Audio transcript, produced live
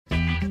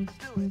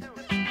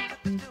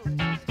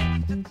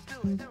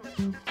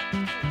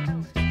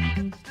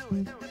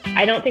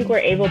I don't think we're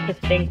able to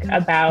think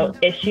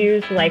about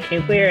issues like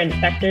nuclear and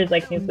sectors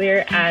like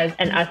nuclear as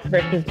an us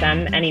versus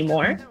them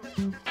anymore.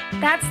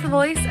 That's the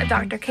voice of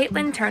Dr.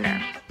 Katlyn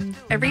Turner,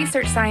 a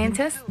research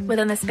scientist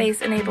within the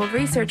Space-Enabled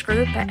Research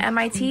Group at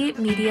MIT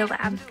Media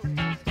Lab.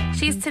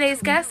 She's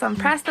today's guest on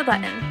Press the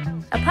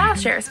Button, a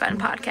Plowshares Fund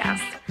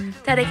podcast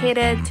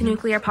dedicated to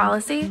nuclear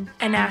policy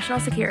and national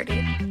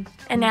security.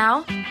 And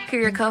now, here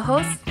are your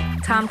co-hosts,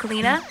 Tom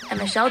Collina and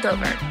Michelle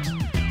Dover.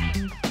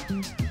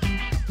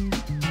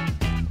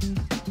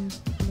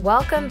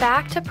 Welcome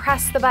back to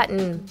Press the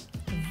Button.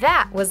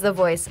 That was the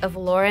voice of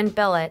Lauren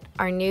Billett,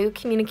 our new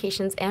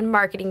communications and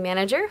marketing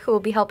manager who will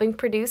be helping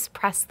produce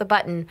Press the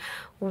Button.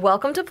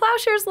 Welcome to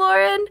Plowshares,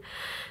 Lauren.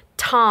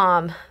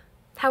 Tom,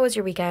 how was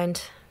your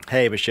weekend?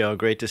 Hey, Michelle,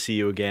 great to see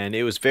you again.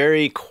 It was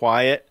very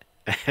quiet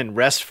and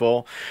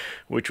restful,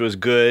 which was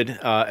good.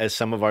 As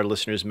some of our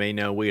listeners may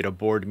know, we had a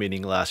board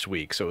meeting last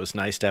week, so it was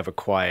nice to have a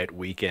quiet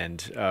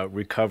weekend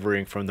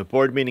recovering from the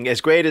board meeting.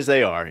 As great as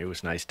they are, it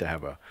was nice to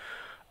have a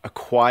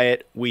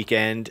quiet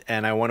weekend,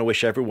 and I want to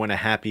wish everyone a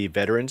happy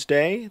Veterans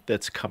Day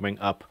that's coming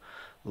up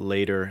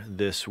later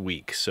this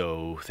week.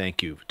 So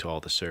thank you to all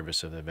the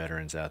service of the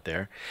veterans out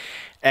there.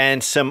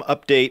 And some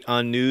update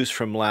on news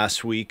from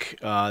last week.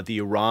 The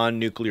Iran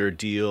nuclear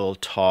deal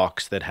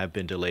talks that have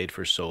been delayed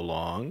for so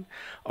long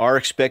are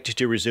expected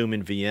to resume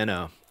in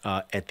Vienna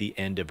at the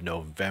end of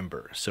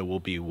November. So we'll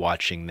be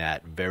watching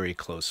that very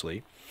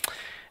closely.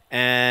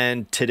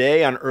 And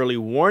today on Early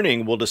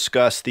Warning, we'll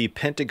discuss the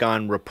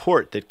Pentagon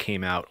report that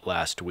came out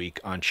last week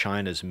on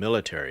China's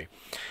military.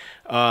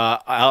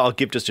 I'll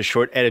give just a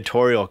short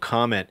editorial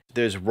comment.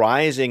 There's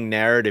rising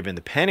narrative in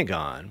the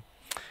Pentagon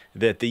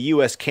that the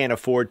U.S. can't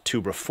afford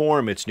to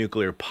reform its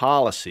nuclear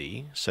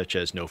policy, such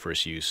as no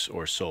first use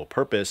or sole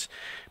purpose,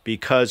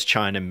 because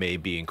China may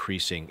be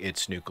increasing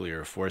its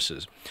nuclear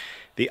forces.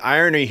 The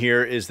irony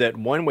here is that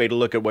one way to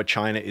look at what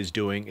China is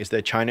doing is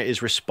that China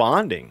is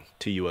responding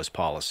to U.S.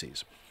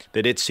 policies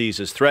that it sees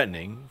as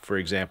threatening. For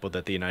example,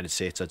 that the United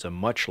States has a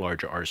much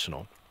larger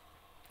arsenal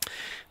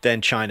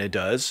than China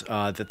does,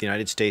 that the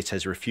United States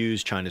has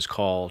refused China's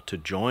call to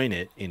join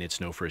it in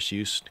its no first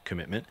use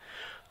commitment,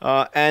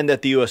 and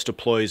that the U.S.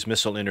 deploys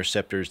missile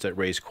interceptors that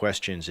raise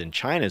questions in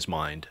China's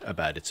mind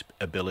about its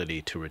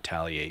ability to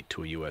retaliate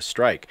to a U.S.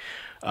 strike.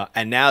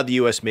 And now the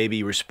U.S. may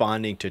be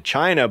responding to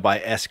China by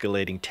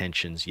escalating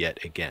tensions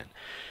yet again.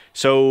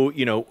 So,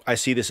 I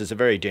see this as a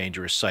very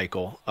dangerous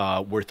cycle,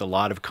 worth a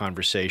lot of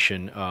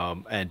conversation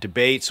and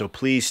debate. So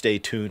please stay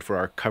tuned for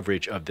our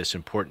coverage of this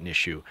important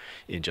issue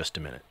in just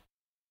a minute.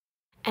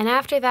 And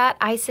after that,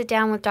 I sit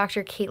down with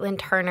Dr. Katlyn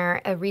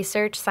Turner, a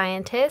research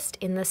scientist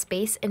in the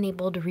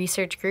Space-Enabled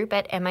Research Group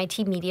at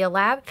MIT Media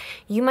Lab.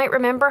 You might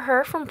remember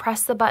her from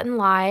Press the Button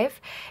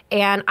Live,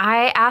 and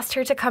I asked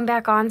her to come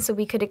back on so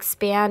we could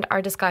expand our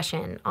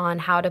discussion on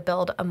how to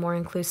build a more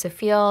inclusive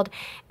field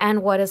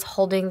and what is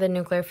holding the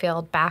nuclear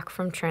field back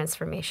from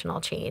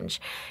transformational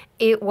change.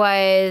 It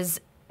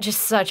was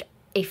just such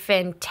a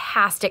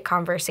fantastic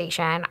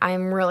conversation.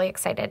 I'm really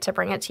excited to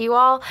bring it to you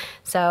all,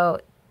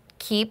 so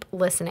keep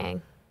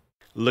listening.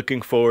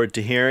 Looking forward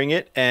to hearing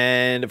it.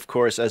 And of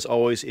course, as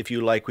always, if you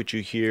like what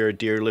you hear,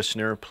 dear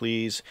listener,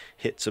 please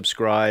hit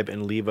subscribe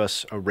and leave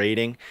us a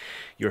rating.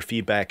 Your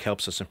feedback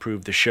helps us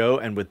improve the show.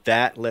 And with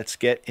that, let's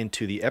get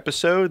into the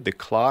episode. The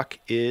clock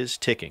is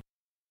ticking.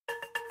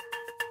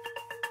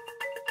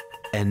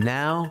 And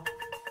now,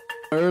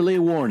 early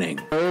warning,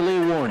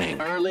 early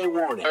warning, early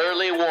warning,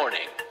 early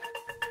warning.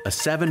 A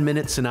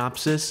 7-minute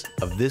synopsis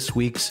of this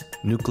week's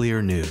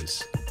nuclear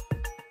news.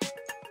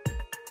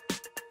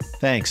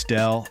 Thanks,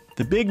 Del.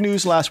 The big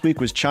news last week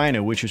was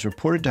China, which is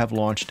reported to have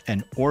launched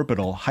an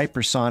orbital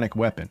hypersonic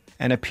weapon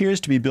and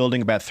appears to be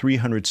building about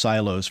 300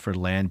 silos for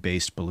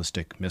land-based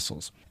ballistic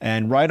missiles.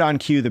 And right on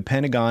cue, the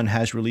Pentagon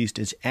has released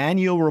its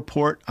annual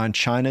report on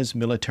China's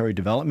military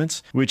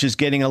developments, which is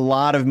getting a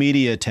lot of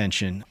media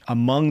attention.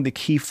 Among the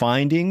key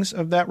findings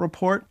of that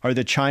report are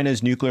that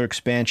China's nuclear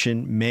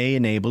expansion may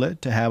enable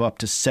it to have up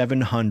to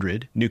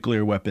 700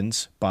 nuclear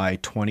weapons by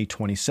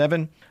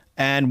 2027,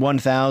 and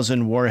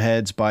 1,000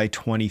 warheads by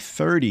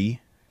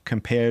 2030,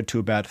 compared to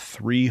about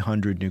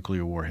 300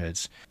 nuclear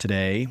warheads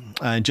today.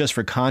 And just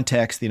for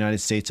context, the United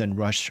States and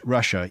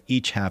Russia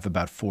each have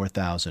about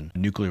 4,000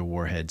 nuclear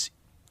warheads.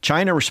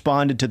 China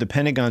responded to the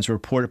Pentagon's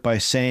report by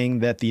saying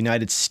that the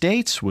United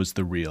States was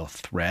the real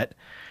threat,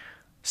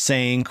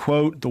 saying,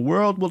 quote, "The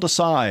world will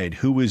decide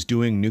who is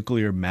doing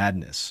nuclear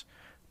madness.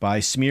 By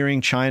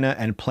smearing China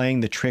and playing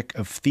the trick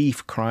of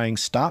thief crying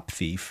stop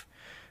thief,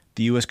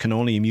 the U.S. can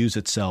only amuse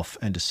itself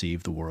and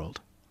deceive the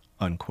world,"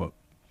 unquote.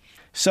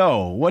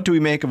 So, what do we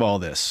make of all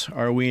this?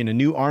 Are we in a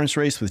new arms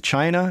race with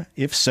China?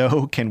 If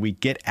so, can we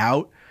get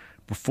out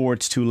before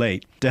it's too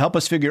late? To help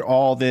us figure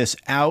all this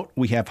out,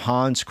 we have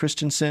Hans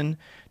Kristensen,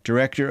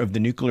 Director of the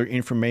Nuclear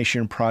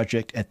Information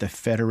Project at the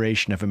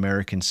Federation of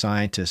American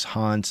Scientists.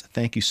 Hans,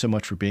 thank you so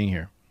much for being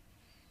here.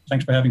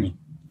 Thanks for having me.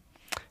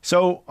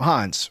 So,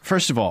 Hans,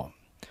 first of all,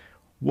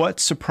 What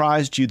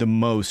surprised you the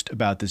most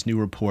about this new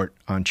report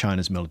on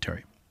China's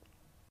military?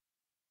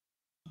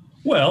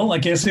 Well, I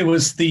guess it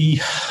was the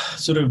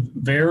sort of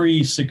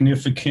very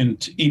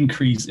significant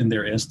increase in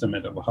their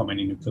estimate of how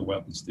many nuclear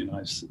weapons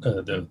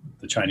the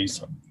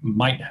Chinese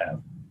might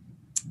have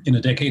in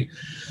a decade.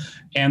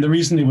 And the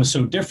reason it was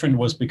so different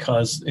was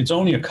because it's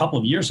only a couple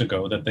of years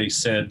ago that they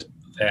said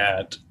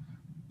that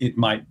it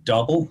might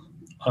double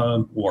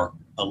or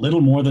a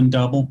little more than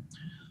double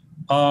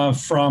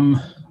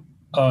from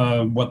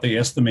what they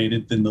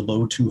estimated in the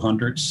low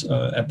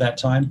 200s at that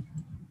time.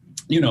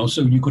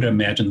 So you could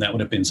imagine that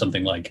would have been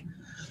something like,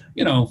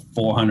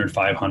 400,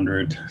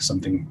 500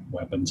 something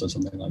weapons or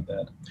something like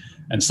that.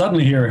 And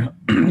suddenly here,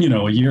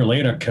 a year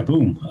later,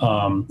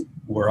 kaboom,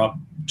 we're up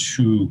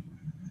to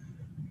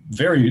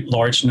very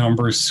large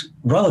numbers,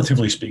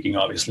 relatively speaking,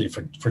 obviously,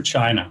 for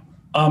China.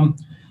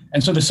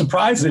 And so the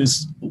surprise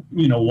is,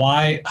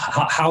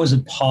 how is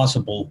it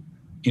possible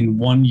in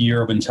 1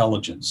 year of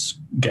intelligence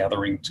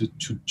gathering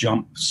to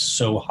jump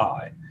so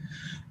high?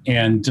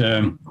 And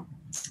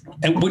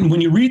when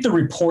you read the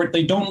report,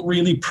 they don't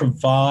really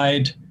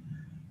provide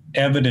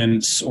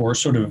evidence or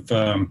sort of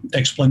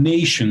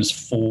explanations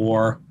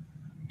for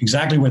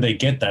exactly where they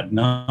get that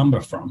number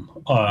from,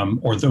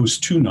 or those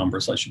two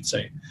numbers, I should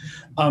say.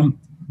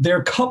 There are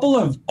a couple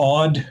of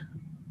odd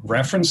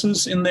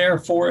references in there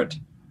for it.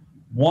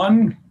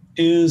 One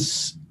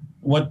is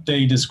what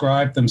they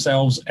describe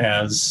themselves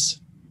as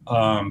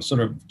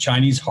sort of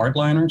Chinese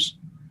hardliners.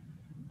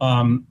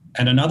 And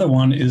another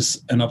one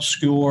is an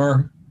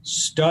obscure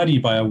study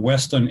by a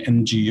Western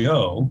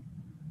NGO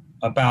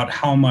about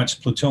how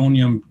much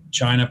plutonium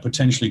China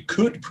potentially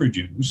could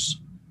produce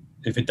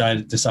if it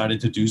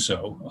decided to do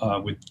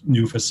so with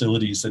new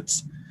facilities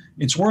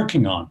it's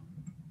working on.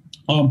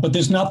 But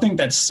there's nothing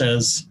that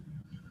says,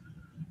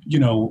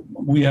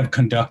 we have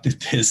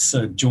conducted this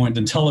joint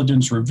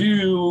intelligence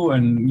review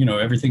and,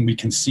 everything we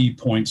can see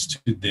points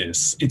to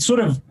this. It's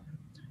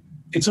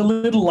a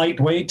little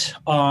lightweight.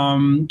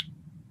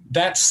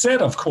 That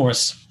said, of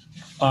course,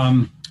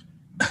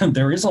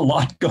 there is a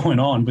lot going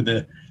on with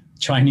the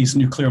Chinese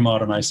nuclear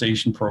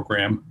modernization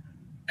program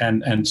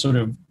and sort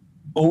of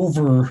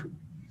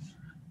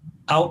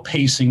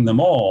outpacing them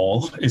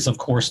all is, of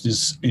course,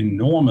 this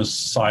enormous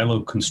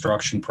silo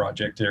construction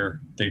project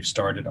they've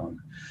started on.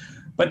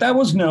 But that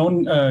was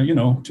known,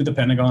 to the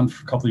Pentagon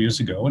a couple of years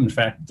ago. In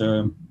fact,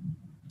 I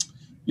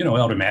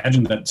would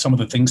imagine that some of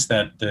the things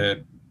that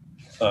the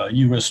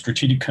U.S.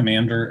 Strategic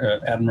Commander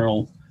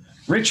Admiral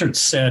Richards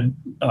said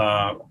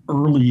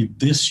early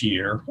this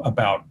year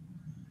about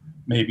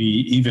maybe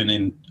even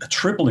in a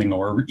tripling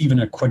or even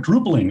a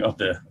quadrupling of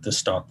the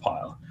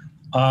stockpile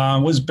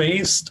was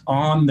based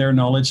on their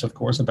knowledge, of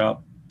course,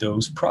 about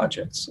those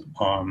projects.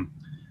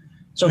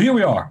 So here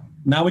we are.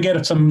 Now we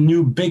get some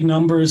new big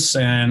numbers,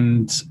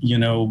 and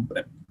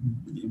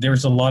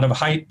there's a lot of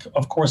hype,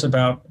 of course,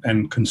 about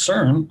and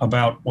concern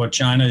about what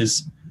China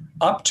is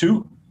up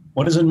to.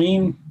 What does it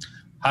mean?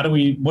 What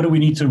do we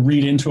need to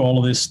read into all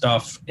of this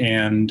stuff,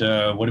 and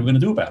what are we going to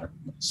do about it?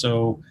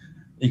 So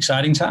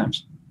exciting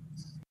times.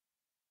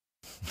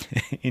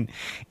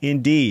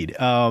 Indeed.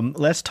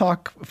 Let's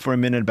talk for a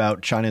minute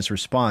about China's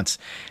response.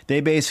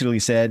 They basically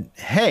said,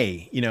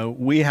 hey,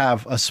 we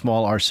have a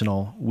small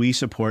arsenal. We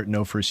support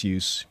no first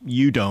use.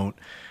 You don't.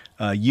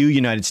 You,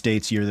 United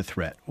States, you're the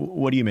threat.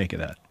 What do you make of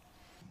that?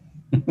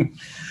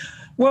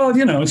 Well,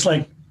 it's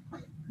like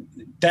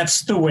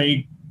that's the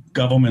way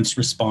governments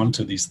respond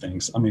to these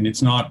things. I mean,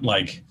 it's not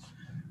like,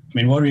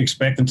 what do we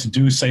expect them to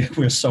do? Say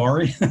we're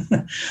sorry?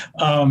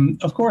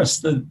 Of course,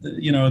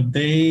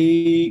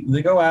 they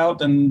go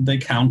out and they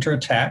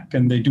counterattack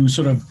and they do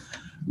sort of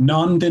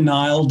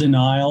non-denial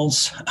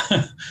denials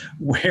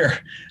where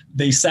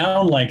they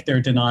sound like they're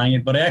denying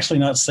it, but actually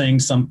not saying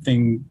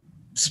something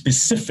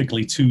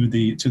specifically to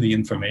the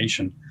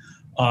information.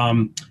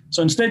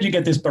 So instead, you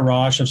get this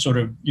barrage of sort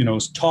of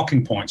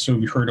talking points. So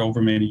we've heard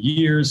over many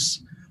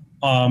years.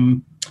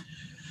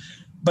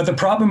 But the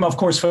problem, of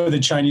course, for the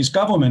Chinese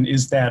government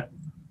is that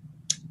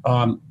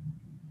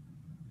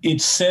it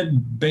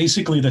said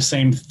basically the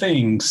same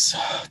things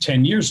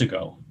 10 years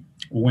ago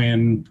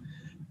when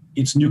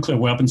its nuclear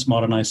weapons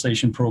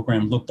modernization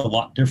program looked a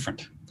lot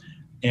different.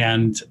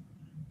 And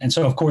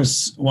so, of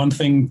course, one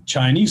thing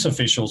Chinese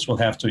officials will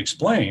have to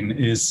explain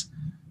is,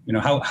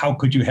 how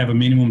could you have a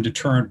minimum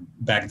deterrent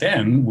back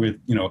then with,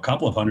 a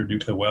couple of hundred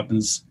nuclear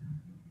weapons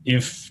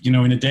if, in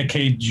a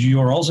decade,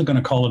 you're also going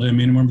to call it a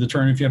minimum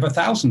deterrent if you have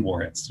 1,000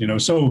 warheads,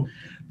 So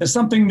there's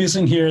something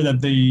missing here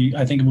that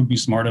I think it would be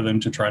smart of them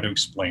to try to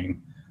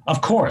explain. Of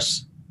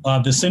course,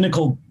 the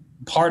cynical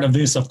part of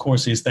this, of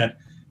course, is that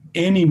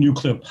any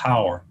nuclear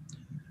power,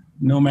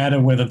 no matter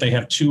whether they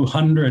have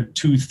 200,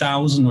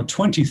 2,000, or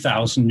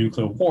 20,000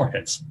 nuclear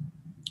warheads,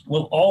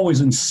 will always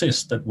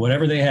insist that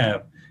whatever they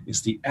have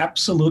is the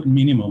absolute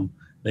minimum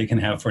they can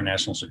have for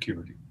national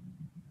security.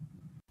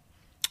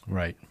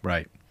 Right.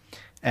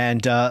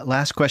 And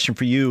last question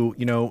for you,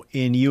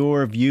 in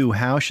your view,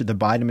 how should the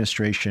Biden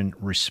administration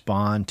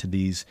respond to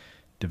these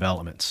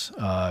developments?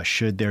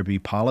 Should there be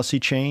policy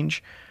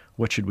change?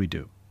 What should we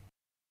do?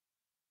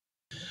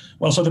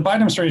 Well, so the Biden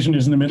administration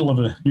is in the middle of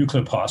a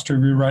nuclear posture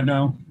review right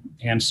now.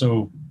 And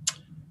so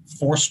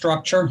force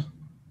structure,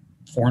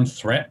 foreign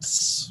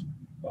threats,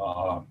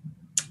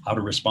 how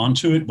to respond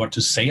to it, what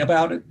to say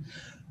about it,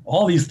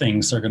 all these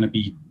things are going to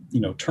be,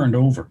 turned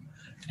over.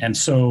 And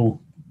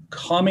so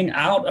coming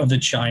out of the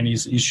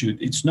Chinese issue,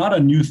 it's not a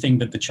new thing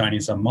that the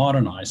Chinese are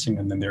modernizing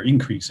and then they're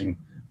increasing.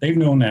 They've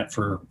known that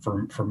for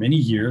many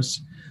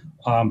years.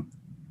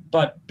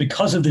 But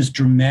because of this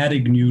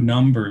dramatic new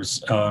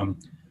numbers,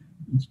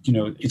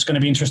 it's going to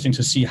be interesting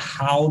to see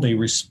how they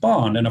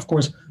respond. And of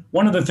course,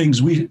 one of the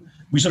things we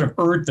sort of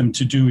urge them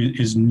to do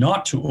is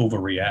not to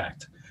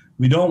overreact.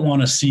 We don't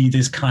want to see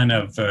this kind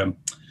of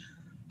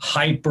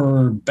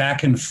hyper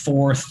back and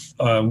forth,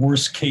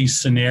 worst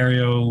case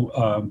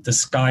scenario, the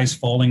sky's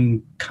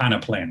falling kind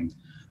of planning.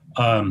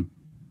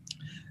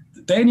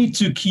 They need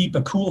to keep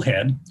a cool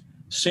head,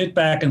 sit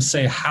back and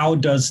say, how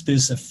does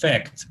this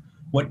affect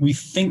what we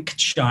think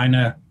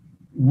China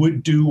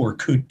would do or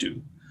could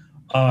do?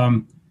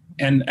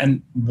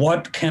 And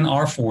what can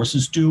our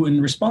forces do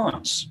in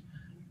response?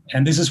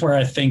 And this is where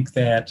I think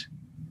that,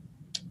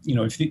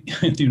 if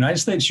the United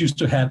States used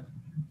to have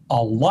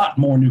a lot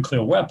more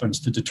nuclear weapons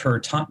to deter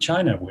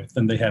China with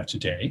than they have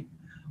today,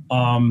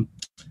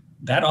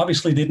 that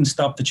obviously didn't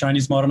stop the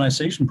Chinese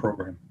modernization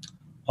program.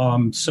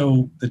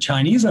 So the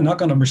Chinese are not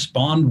going to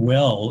respond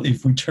well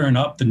if we turn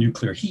up the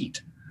nuclear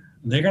heat.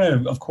 They're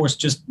going to, of course,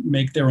 just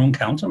make their own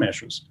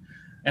countermeasures.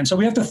 And so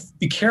we have to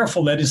be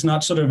careful that it's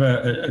not sort of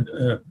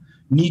a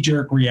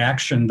knee-jerk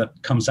reaction that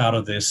comes out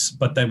of this,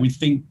 but that we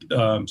think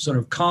sort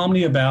of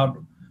calmly about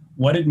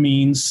what it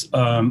means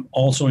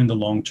also in the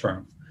long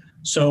term.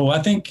 So I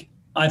think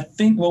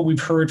what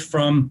we've heard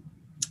from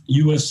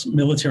U.S.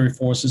 military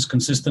forces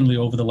consistently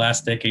over the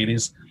last decade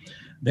is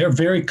they're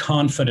very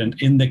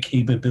confident in the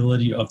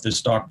capability of the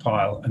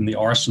stockpile and the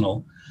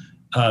arsenal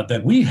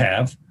that we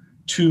have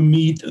to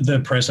meet the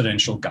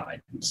presidential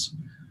guidance.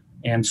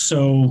 And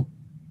so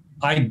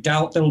I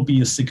doubt there will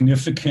be a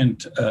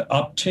significant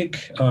uptick.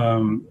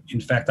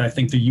 In fact, I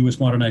think the U.S.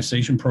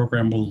 modernization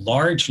program will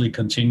largely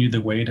continue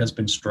the way it has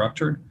been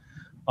structured.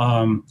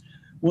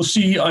 We'll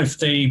see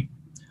if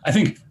I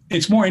think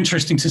it's more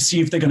interesting to see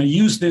if they're going to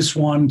use this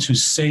one to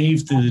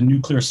save the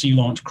nuclear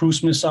sea-launched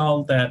cruise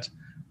missile that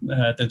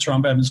the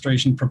Trump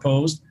administration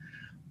proposed,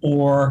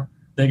 or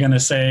they're going to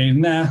say,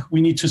 nah,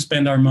 we need to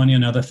spend our money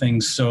on other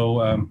things,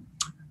 so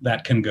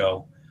that can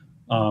go.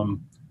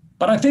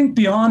 But I think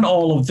beyond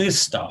all of this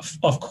stuff,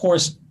 of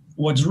course,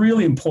 what's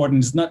really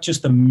important is not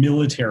just the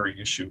military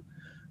issue.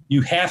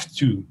 You have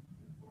to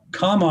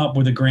come up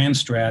with a grand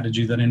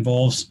strategy that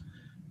involves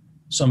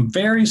some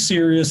very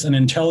serious and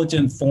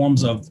intelligent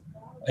forms of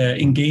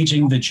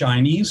engaging the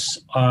Chinese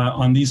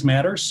on these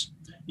matters,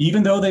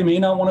 even though they may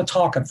not want to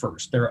talk at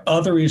first. There are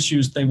other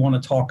issues they want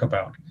to talk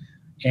about.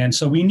 And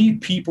so we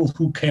need people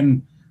who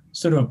can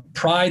sort of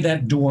pry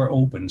that door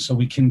open so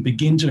we can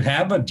begin to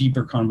have a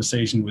deeper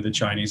conversation with the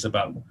Chinese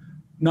about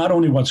not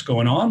only what's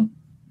going on,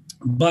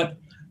 but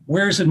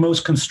where is it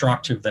most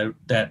constructive that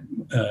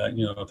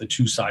the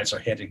two sides are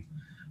heading.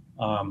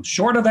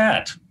 Short of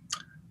that,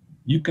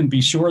 you can be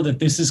sure that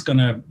this is going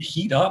to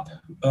heat up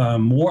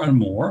more and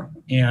more.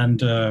 And,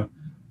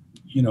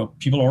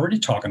 people are already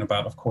talking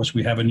about, of course,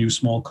 we have a new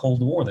small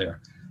Cold War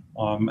there.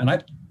 And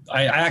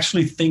I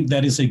actually think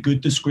that is a good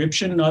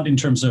description, not in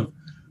terms of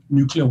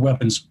nuclear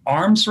weapons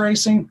arms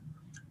racing,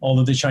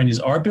 although the Chinese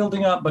are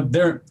building up, but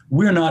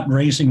we're not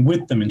racing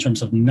with them in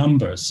terms of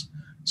numbers.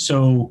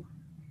 So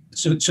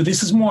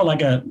this is more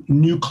like a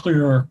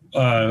nuclear,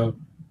 the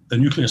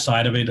nuclear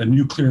side of it, a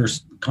nuclear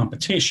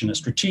competition, a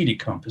strategic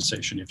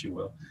competition, if you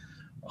will,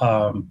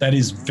 that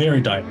is very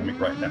dynamic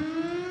right now.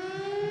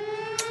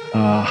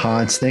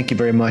 Hans, thank you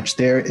very much.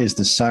 There is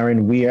the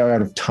siren. We are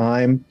out of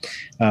time,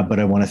 but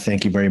I want to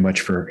thank you very much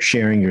for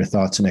sharing your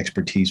thoughts and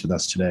expertise with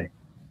us today.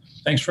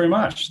 Thanks very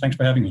much. Thanks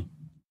for having me.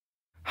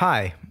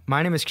 Hi,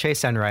 my name is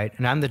Chase Enright,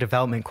 and I'm the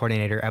development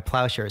coordinator at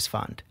Plowshares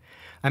Fund.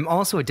 I'm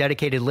also a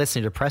dedicated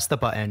listener to Press the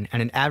Button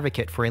and an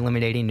advocate for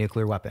eliminating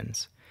nuclear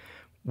weapons.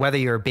 Whether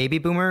you're a baby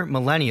boomer,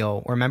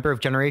 millennial, or member of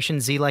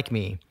Generation Z like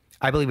me,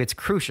 I believe it's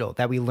crucial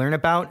that we learn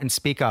about and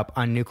speak up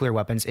on nuclear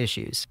weapons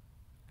issues.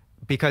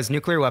 Because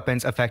nuclear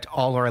weapons affect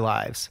all our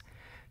lives.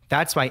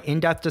 That's why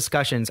in-depth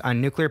discussions on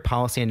nuclear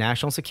policy and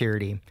national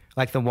security,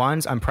 like the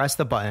ones on Press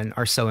the Button,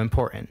 are so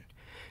important.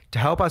 To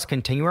help us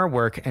continue our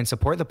work and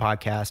support the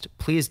podcast,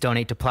 please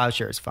donate to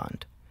Plowshares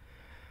Fund.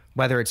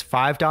 Whether it's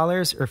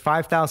 $5 or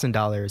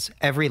 $5,000,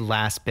 every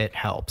last bit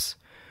helps.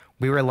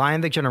 We rely on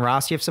the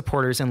generosity of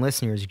supporters and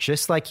listeners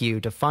just like you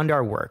to fund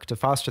our work to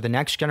foster the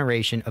next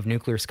generation of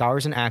nuclear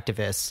scholars and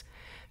activists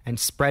and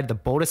spread the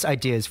boldest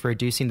ideas for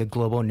reducing the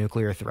global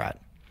nuclear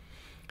threat.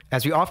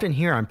 As we often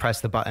hear on Press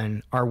the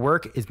Button, our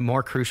work is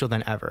more crucial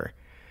than ever.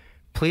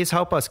 Please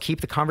help us keep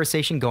the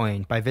conversation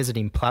going by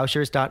visiting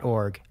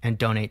plowshares.org and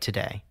donate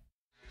today.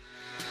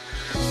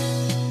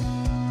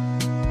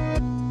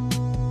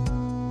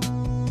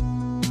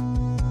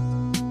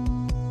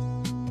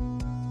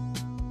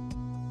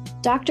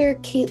 Dr.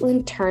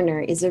 Katlyn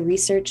Turner is a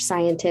research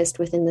scientist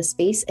within the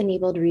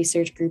Space-Enabled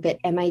Research Group at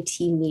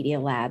MIT Media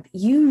Lab.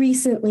 You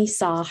recently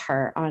saw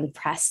her on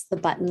Press the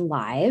Button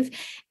Live,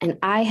 and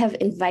I have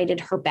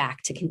invited her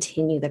back to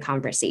continue the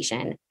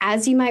conversation.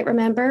 As you might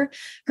remember,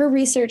 her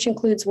research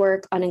includes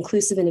work on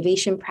inclusive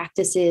innovation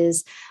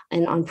practices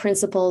and on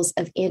principles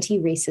of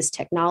anti-racist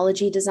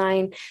technology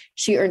design.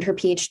 She earned her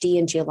PhD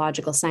in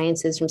geological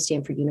sciences from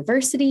Stanford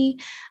University,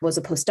 was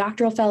a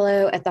postdoctoral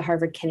fellow at the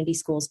Harvard Kennedy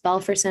School's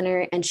Belfer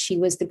Center, and she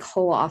was the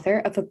co-author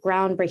of a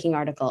groundbreaking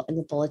article in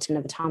the Bulletin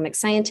of Atomic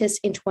Scientists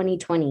in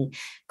 2020,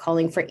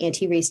 calling for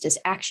anti-racist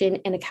action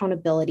and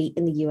accountability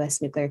in the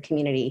U.S. nuclear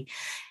community.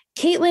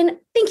 Katlyn,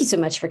 thank you so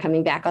much for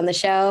coming back on the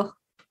show.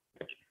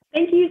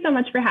 Thank you so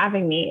much for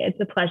having me. It's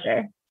a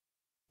pleasure.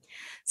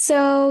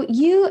 So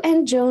you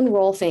and Joan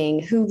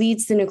Rolfing, who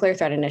leads the Nuclear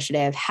Threat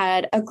Initiative,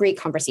 had a great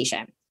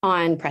conversation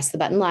on Press the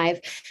Button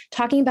Live,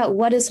 talking about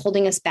what is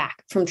holding us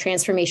back from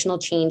transformational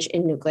change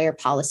in nuclear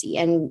policy,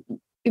 and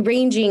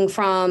ranging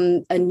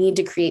from a need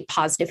to create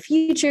positive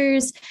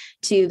futures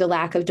to the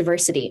lack of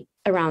diversity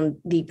around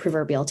the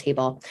proverbial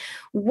table.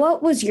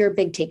 What was your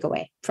big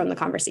takeaway from the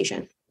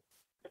conversation?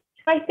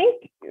 I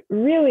think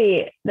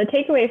really the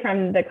takeaway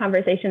from the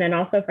conversation and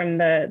also from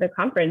the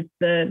conference,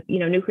 the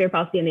nuclear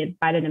policy and the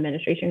Biden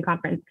administration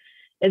conference,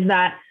 is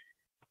that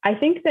I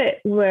think that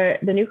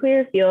the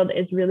nuclear field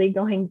is really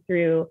going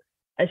through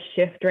a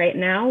shift right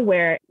now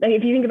where, like,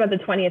 if you think about the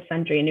 20th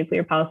century,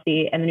 nuclear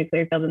policy and the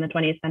nuclear field in the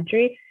 20th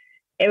century,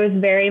 it was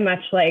very much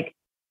like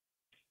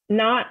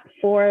not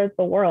for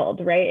the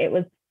world, right? It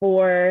was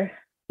for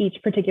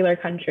each particular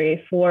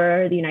country,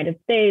 for the United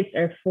States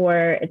or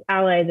for its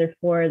allies or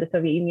for the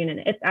Soviet Union and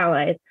its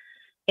allies.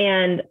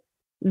 And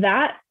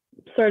that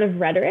sort of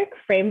rhetoric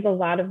frames a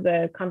lot of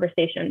the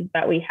conversations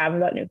that we have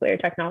about nuclear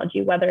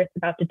technology, whether it's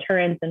about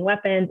deterrence and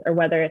weapons or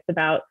whether it's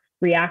about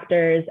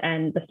reactors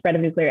and the spread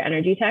of nuclear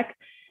energy tech.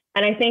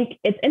 And I think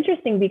it's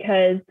interesting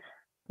because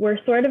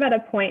we're sort of at a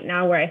point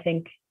now where I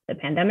think the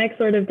pandemic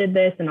sort of did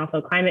this, and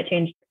also climate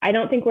change. I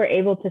don't think we're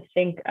able to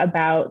think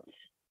about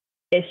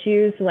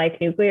issues like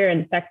nuclear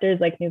and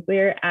sectors like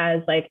nuclear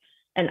as like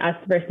an us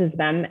versus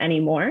them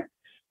anymore.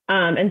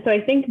 And so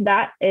I think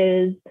that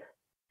is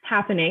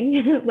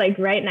happening like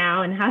right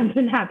now and has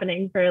been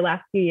happening for the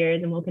last few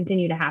years and will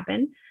continue to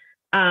happen.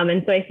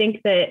 And so I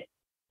think that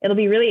it'll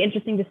be really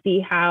interesting to see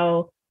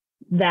how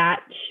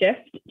that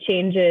shift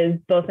changes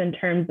both in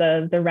terms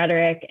of the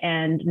rhetoric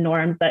and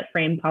norms that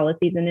frame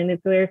policies in the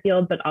nuclear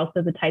field, but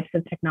also the types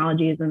of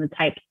technologies and the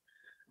types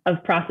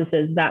of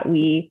processes that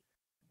we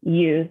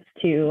use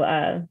to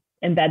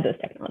embed those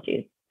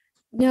technologies.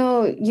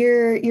 No,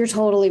 you're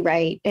totally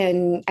right.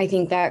 And I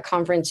think that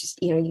conference,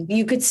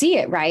 you could see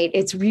it, right?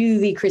 It's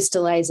really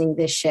crystallizing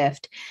this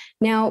shift.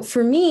 Now,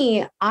 for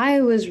me,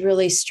 I was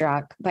really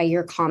struck by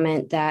your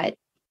comment that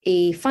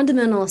a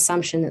fundamental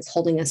assumption that's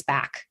holding us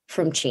back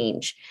from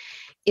change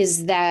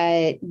is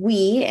that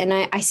we, and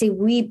I say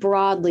we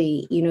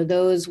broadly,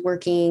 those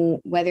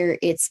working, whether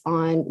it's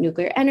on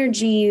nuclear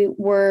energy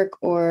work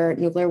or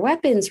nuclear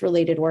weapons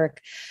related work,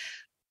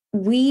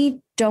 we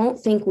don't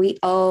think we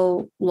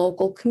owe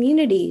local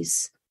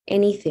communities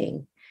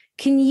anything.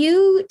 Can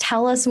you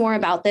tell us more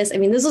about this? I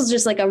mean, this was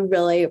just like a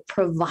really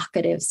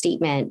provocative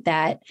statement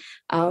that,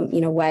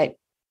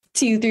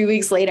 2-3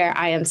 weeks later,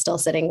 I am still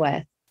sitting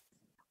with.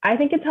 I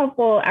think it's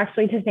helpful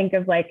actually to think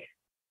of like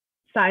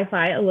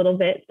sci-fi a little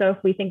bit. So if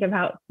we think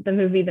about the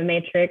movie The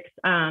Matrix,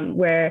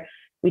 where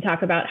we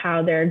talk about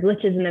how there are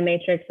glitches in the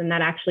matrix and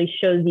that actually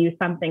shows you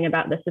something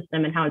about the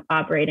system and how it's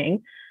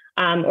operating.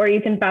 Or you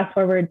can fast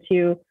forward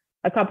to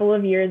a couple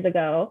of years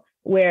ago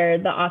where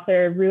the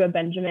author Rua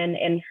Benjamin,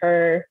 in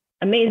her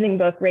amazing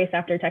book, Race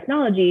After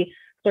Technology,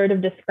 sort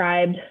of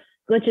described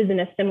glitches in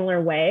a similar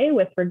way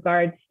with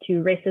regards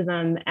to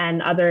racism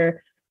and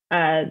other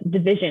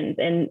divisions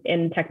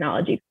in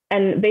technology.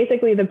 And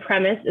basically the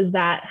premise is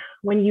that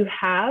when you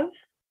have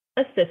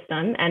a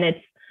system and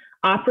it's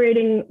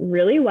operating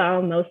really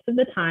well most of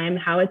the time,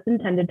 how it's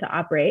intended to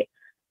operate,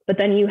 but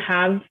then you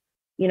have,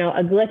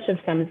 a glitch of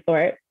some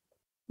sort,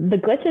 the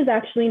glitch is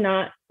actually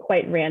not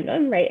quite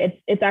random, right?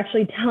 It's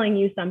actually telling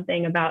you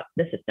something about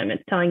the system.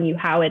 It's telling you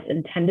how it's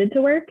intended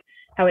to work,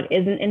 how it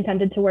isn't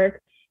intended to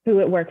work,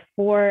 who it works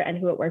for and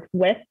who it works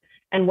with,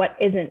 and what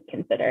isn't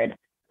considered.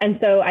 And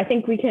so I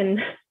think we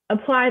can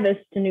apply this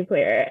to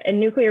nuclear. In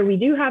nuclear, we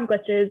do have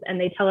glitches and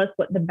they tell us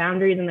what the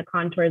boundaries and the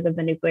contours of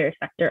the nuclear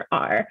sector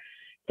are.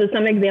 So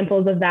some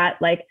examples of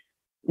that, like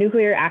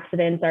nuclear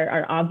accidents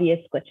are obvious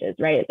glitches,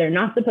 right? They're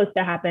not supposed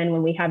to happen.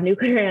 When we have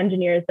nuclear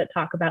engineers that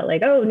talk about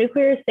like, oh,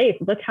 nuclear is safe,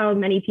 look how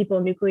many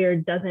people nuclear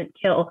doesn't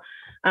kill.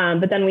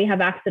 But then we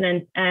have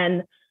accidents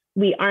and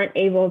we aren't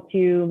able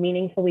to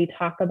meaningfully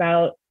talk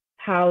about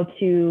how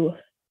to,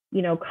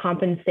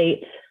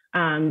 compensate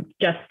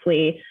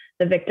justly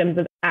the victims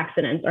of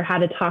accidents, or how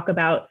to talk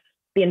about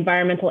the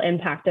environmental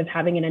impact of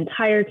having an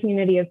entire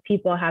community of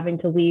people having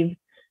to leave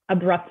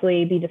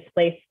abruptly, be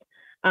displaced,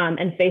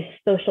 and face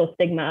social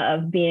stigma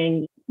of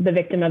being the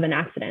victim of an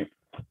accident.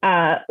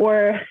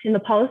 Or in the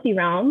policy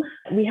realm,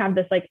 we have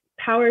this like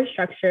power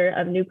structure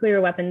of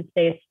nuclear weapon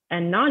states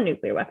and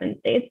non-nuclear weapon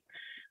states,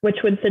 which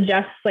would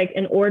suggest like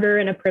an order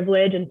and a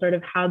privilege and sort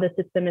of how the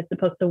system is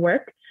supposed to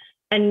work.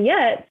 And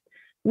yet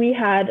we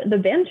had the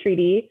Ban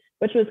Treaty,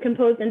 which was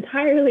composed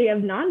entirely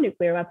of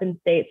non-nuclear weapon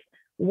states,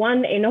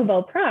 won a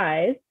Nobel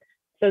Prize.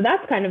 So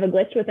that's kind of a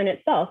glitch within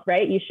itself,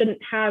 right? You shouldn't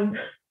have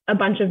a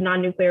bunch of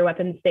non-nuclear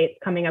weapon states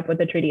coming up with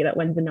a treaty that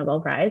wins the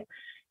Nobel Prize.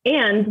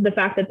 And the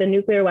fact that the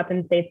nuclear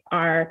weapon states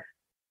are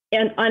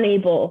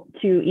unable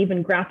to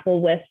even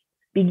grapple with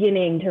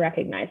beginning to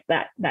recognize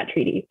that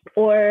treaty.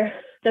 Or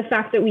the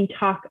fact that we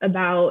talk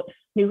about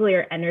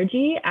nuclear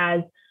energy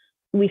as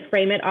we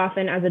frame it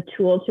often as a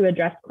tool to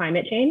address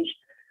climate change,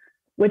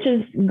 which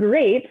is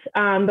great,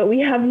 but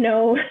we have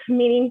no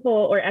meaningful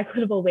or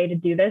equitable way to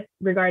do this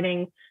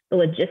regarding the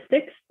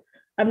logistics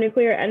of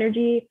nuclear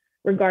energy,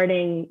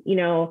 regarding,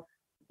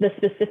 the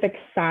specific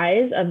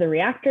size of the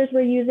reactors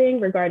we're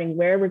using, regarding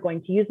where we're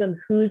going to use them,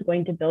 who's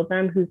going to build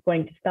them, who's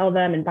going to sell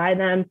them and buy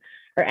them,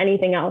 or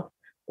anything else,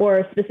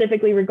 or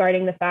specifically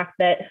regarding the fact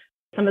that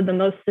some of the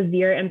most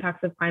severe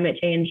impacts of climate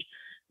change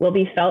will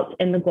be felt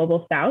in the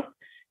global south.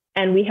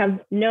 And we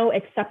have no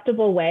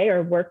acceptable way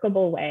or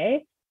workable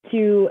way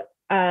to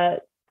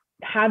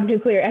have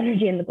nuclear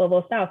energy in the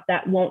global south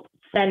that won't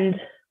send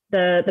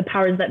the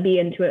powers that be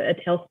into a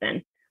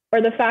tailspin. Or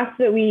the fact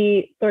that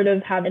we sort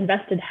of have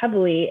invested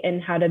heavily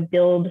in how to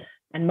build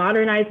and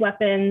modernize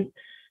weapons,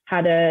 how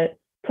to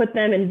put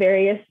them in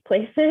various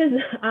places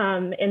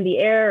in the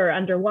air or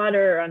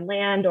underwater or on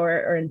land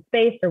or in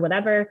space or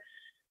whatever.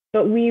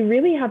 But we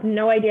really have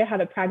no idea how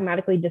to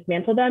pragmatically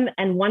dismantle them.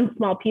 And one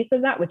small piece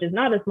of that, which is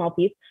not a small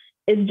piece,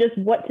 is just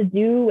what to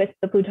do with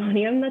the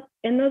plutonium that's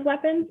in those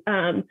weapons.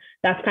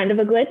 That's kind of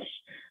a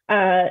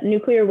glitch.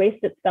 Nuclear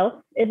waste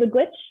itself is a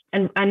glitch.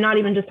 And I'm not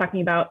even just talking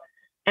about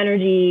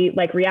energy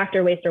like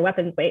reactor waste or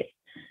weapons waste.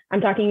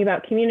 I'm talking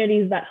about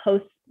communities that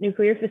host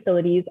nuclear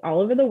facilities all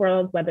over the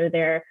world, whether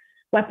they're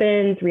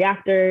weapons,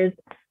 reactors,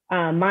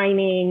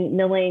 mining,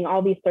 milling,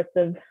 all these sorts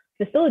of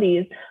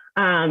facilities.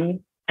 And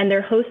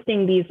they're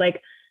hosting these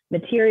like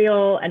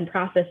material and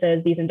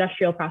processes, these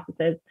industrial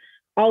processes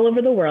all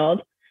over the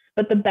world.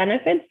 But the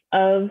benefits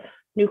of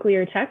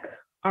nuclear tech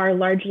are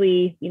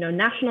largely,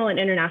 national and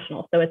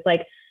international. So it's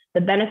like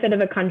the benefit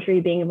of a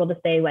country being able to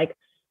say like,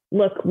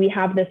 look, we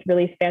have this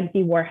really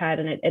fancy warhead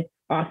and it's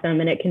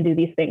awesome and it can do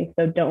these things.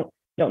 So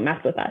don't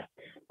mess with us.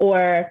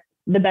 Or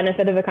the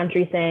benefit of a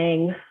country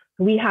saying,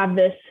 we have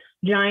this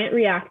giant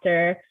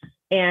reactor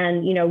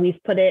and, we've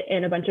put it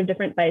in a bunch of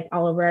different sites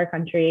all over our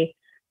country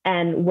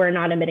and we're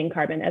not emitting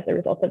carbon as a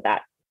result of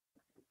that.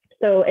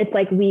 So it's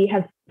like we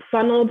have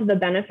funneled the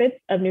benefits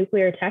of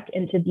nuclear tech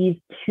into these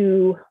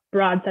two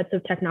broad sets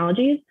of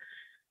technologies,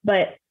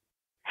 but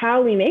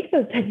how we make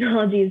those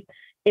technologies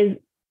is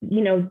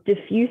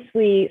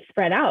diffusely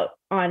spread out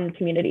on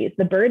communities.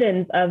 The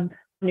burdens of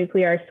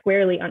nuclear are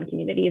squarely on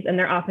communities, and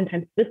they're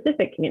oftentimes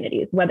specific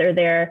communities, whether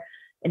they're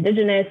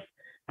indigenous,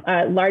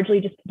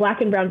 largely just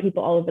Black and brown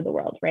people all over the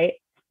world, right?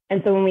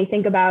 And so when we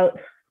think about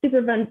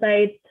Superfund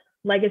sites,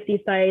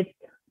 legacy sites,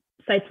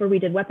 sites where we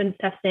did weapons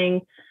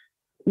testing,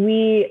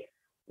 we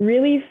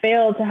really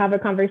fail to have a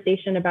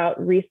conversation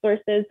about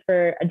resources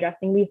for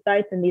addressing these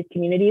sites and these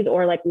communities,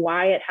 or like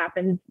why it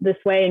happens this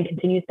way and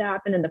continues to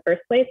happen in the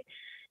first place.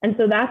 And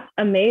so that's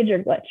a major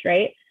glitch,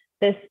 right?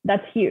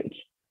 That's huge.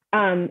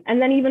 And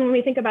then even when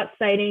we think about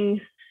citing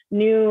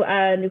new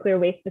nuclear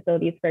waste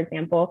facilities, for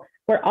example,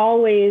 we're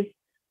always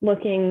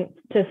looking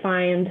to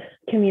find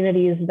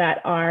communities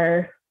that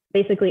are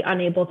basically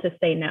unable to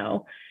say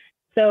no.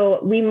 So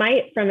we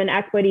might, from an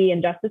equity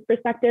and justice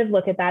perspective,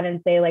 look at that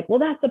and say like, well,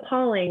 that's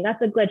appalling,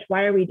 that's a glitch,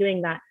 why are we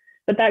doing that?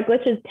 But that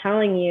glitch is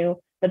telling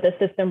you that the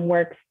system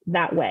works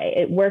that way.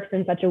 It works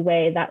in such a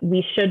way that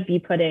we should be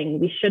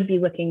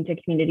looking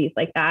to communities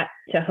like that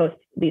to host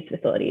these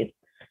facilities.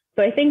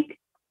 So I think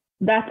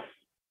that's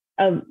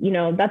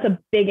a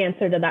big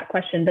answer to that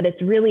question, but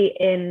it's really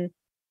in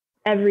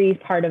every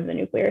part of the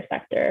nuclear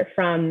sector,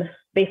 from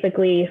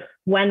basically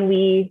when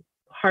we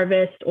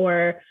harvest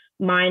or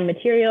mine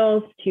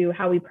materials to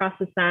how we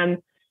process them,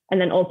 and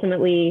then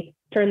ultimately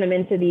turn them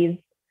into these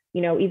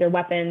either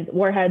weapons,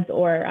 warheads,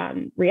 or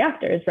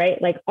reactors,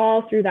 right? Like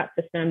all through that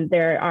system,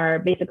 there are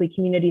basically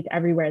communities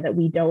everywhere that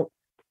we don't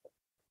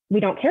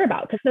care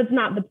about, because that's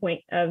not the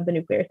point of the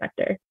nuclear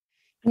sector.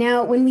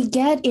 Now, when we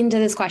get into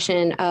this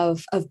question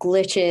of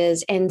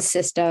glitches and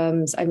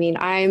systems, I mean,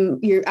 I'm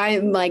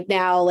like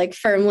now like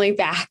firmly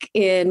back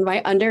in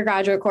my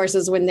undergraduate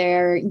courses when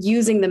they're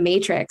using the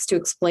matrix to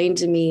explain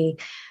to me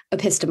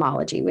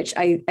epistemology, which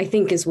I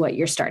think is what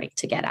you're starting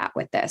to get at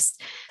with this.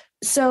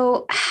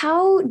 So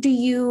how do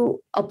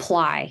you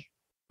apply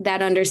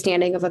that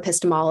understanding of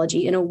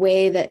epistemology in a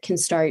way that can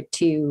start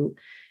to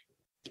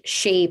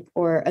shape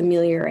or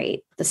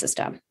ameliorate the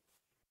system?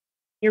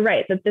 You're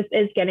right that this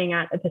is getting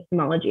at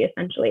epistemology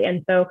essentially.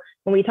 And so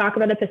when we talk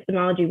about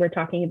epistemology, we're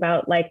talking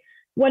about like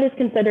what is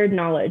considered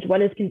knowledge,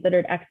 what is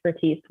considered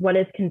expertise, what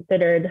is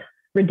considered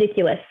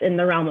ridiculous in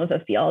the realm of a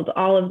field.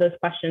 All of those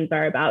questions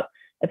are about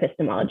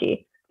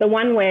epistemology. The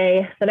one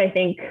way that I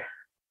think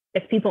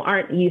if people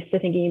aren't used to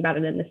thinking about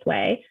it in this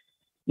way,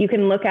 you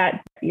can look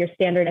at your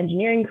standard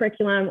engineering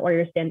curriculum or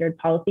your standard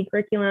policy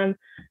curriculum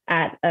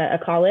at a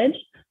college,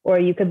 or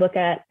you could look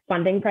at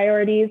funding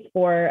priorities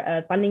for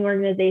a funding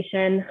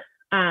organization,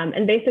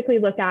 and basically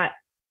look at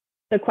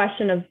the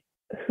question of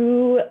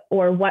who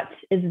or what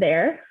is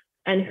there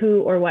and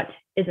who or what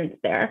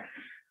isn't there.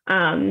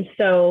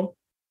 So,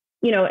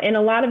 in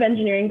a lot of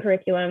engineering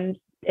curriculums,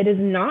 it is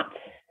not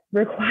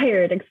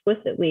required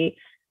explicitly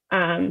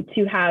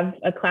to have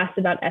a class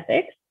about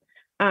ethics.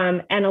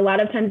 And a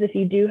lot of times, if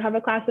you do have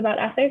a class about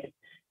ethics,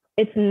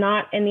 it's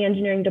not in the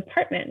engineering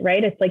department,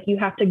 right? It's like you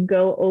have to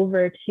go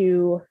over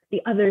to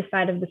the other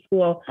side of the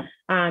school,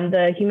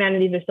 the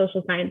humanities or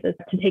social sciences,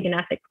 to take an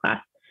ethics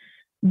class.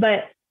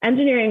 But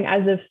engineering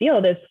as a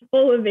field is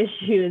full of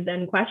issues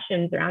and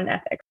questions around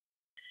ethics.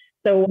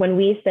 So when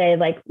we say,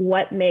 like,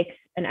 what makes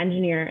an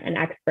engineer an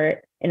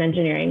expert in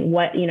engineering,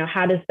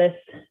 how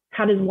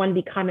does one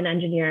become an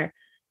engineer?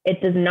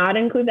 It does not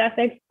include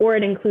ethics, or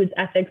it includes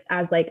ethics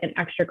as like an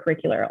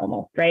extracurricular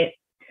almost, right?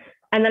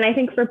 And then I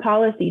think for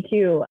policy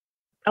too,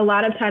 a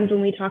lot of times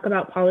when we talk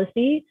about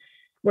policy,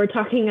 we're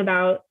talking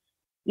about,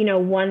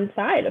 one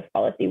side of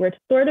policy. We're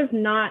sort of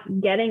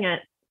not getting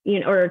at,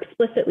 or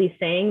explicitly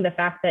saying the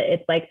fact that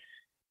it's like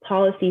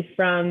policy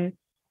from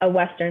a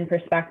Western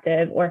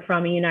perspective, or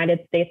from a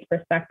United States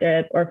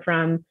perspective, or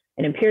from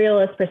an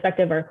imperialist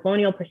perspective or a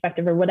colonial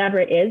perspective, or whatever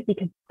it is,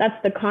 because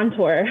that's the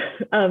contour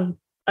of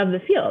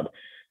the field.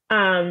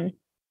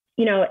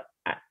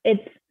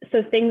 It's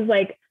so things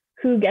like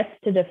who gets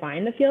to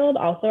define the field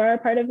also are a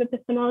part of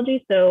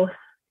epistemology. So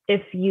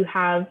if you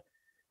have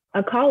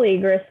a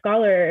colleague or a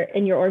scholar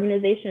in your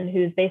organization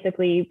who's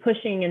basically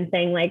pushing and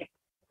saying, like,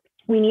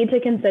 we need to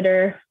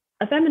consider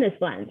a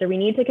feminist lens, or we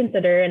need to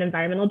consider an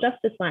environmental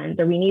justice lens,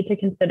 or we need to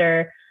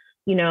consider,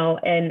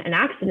 an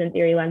accident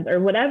theory lens, or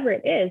whatever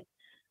it is.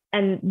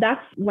 And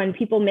that's when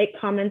people make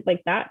comments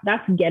like that,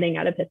 that's getting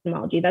at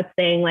epistemology. That's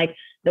saying, like,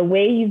 the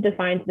way you've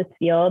defined this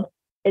field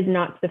is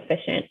not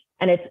sufficient,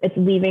 and it's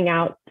leaving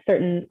out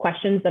certain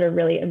questions that are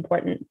really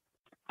important.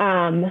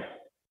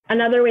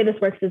 Another way this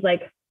works is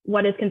like,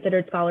 what is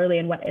considered scholarly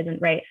and what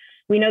isn't, right?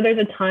 We know there's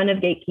a ton of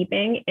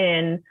gatekeeping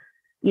in,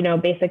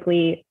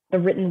 basically the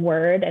written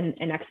word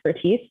and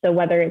expertise. So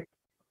whether it's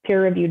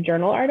peer-reviewed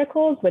journal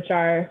articles, which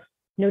are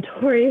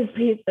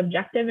notoriously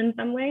subjective in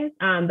some ways,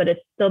 but it's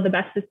still the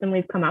best system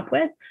we've come up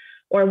with,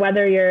 or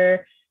whether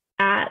you're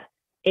at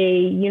a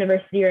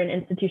university or an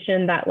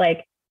institution that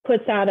like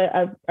puts out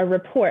a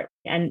report,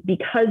 and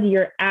because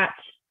you're at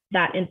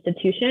that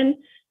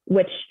institution,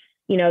 which,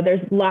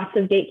 there's lots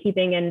of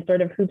gatekeeping and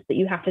sort of hoops that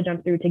you have to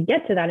jump through to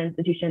get to that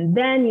institution,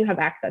 then you have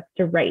access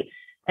to write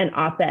an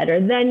op-ed, or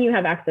then you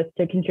have access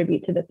to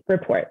contribute to this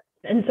report.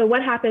 And so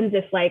what happens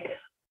if, like,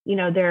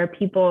 there are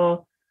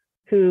people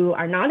who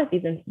are not at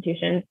these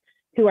institutions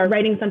who are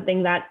writing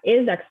something that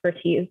is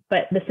expertise,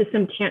 but the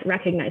system can't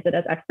recognize it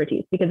as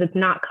expertise because it's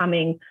not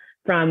coming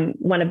from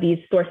one of these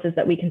sources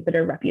that we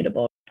consider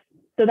reputable.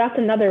 So that's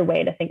another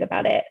way to think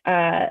about it.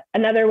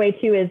 Another way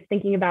too is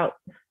thinking about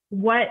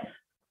what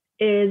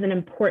is an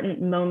important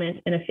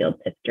moment in a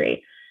field's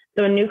history.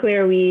 So in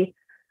nuclear,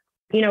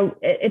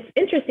 it's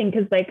interesting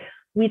because, like,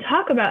 we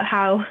talk about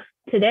how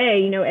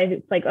today,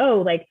 it's like,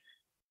 oh, like,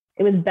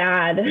 it was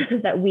bad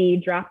that we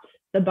dropped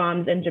the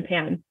bombs in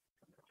Japan,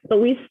 but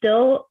we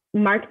still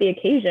mark the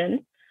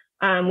occasion.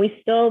 We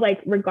still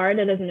regard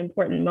it as an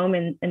important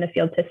moment in the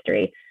field's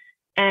history.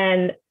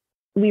 And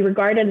we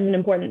regard it as an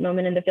important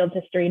moment in the field's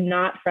history,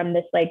 not from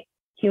this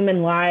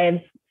human lives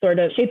sort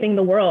of shaping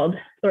the world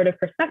sort of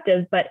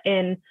perspective, but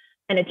in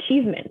an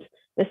achievement,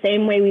 the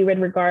same way we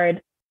would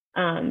regard,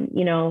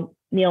 Neil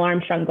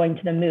Armstrong going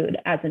to the moon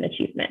as an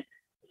achievement.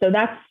 So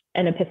that's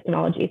an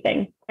epistemology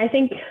thing. I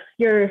think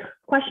your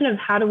question of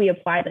how do we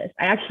apply this,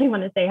 I actually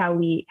want to say how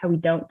we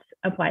don't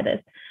apply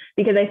this,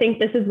 because I think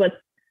this is what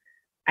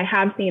I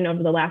have seen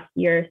over the last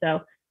year or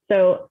so.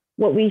 So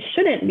what we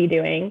shouldn't be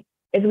doing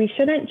is we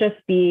shouldn't just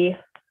be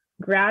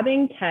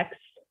grabbing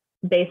texts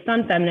based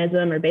on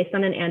feminism or based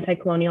on an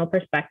anti-colonial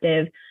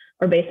perspective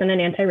or based on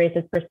an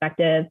anti-racist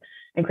perspective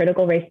and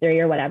critical race theory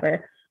or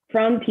whatever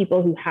from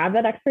people who have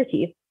that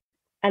expertise,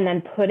 and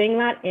then putting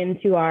that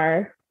into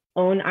our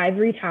own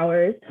ivory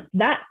towers.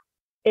 That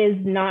is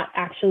not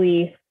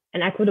actually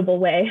an equitable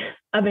way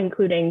of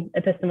including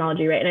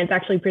epistemology, right? And it's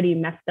actually pretty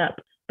messed up.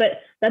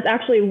 But that's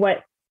actually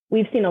what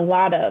we've seen a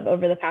lot of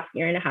over the past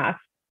year and a half,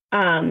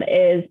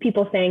 is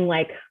people saying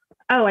like,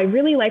 oh, I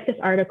really like this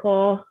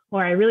article,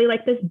 or I really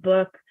like this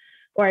book,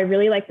 or I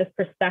really like this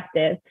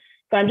perspective.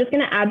 So I'm just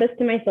going to add this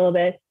to my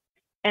syllabus.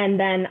 And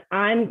then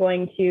I'm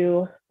going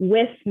to,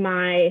 with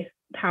my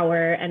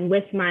power and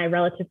with my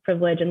relative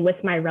privilege and with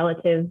my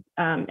relative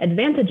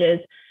advantages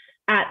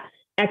at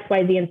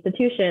XYZ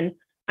institution,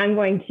 I'm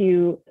going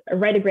to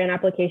write a grant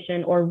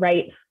application or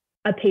write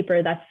a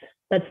paper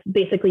that's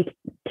basically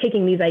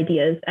taking these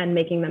ideas and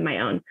making them my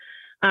own.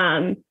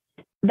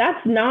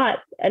 That's not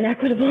an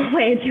equitable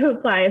way to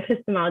apply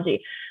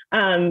epistemology.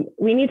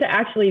 We need to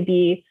actually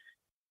be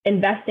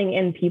investing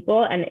in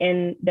people and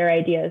in their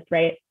ideas,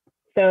 right?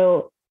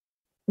 So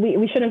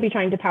we shouldn't be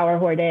trying to power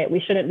hoard it. We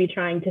shouldn't be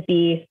trying to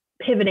be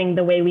pivoting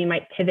the way we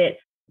might pivot.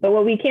 But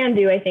what we can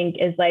do, I think,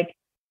 is like,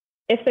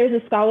 if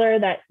there's a scholar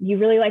that you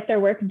really like their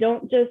work,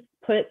 don't just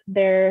put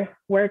their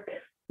work,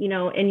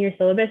 in your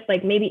syllabus.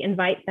 Like, maybe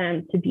invite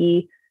them to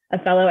be a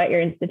fellow at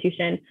your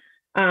institution.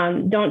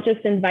 Don't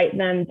just invite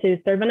them to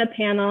serve on a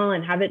panel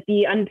and have it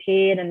be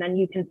unpaid, and then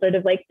you can sort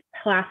of like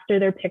plaster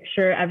their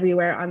picture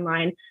everywhere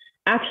online.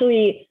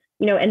 Actually,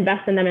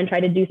 invest in them and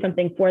try to do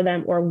something for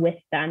them or with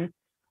them.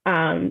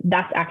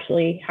 That's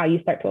actually how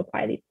you start to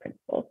apply these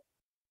principles.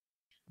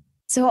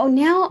 So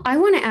now I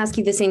want to ask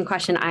you the same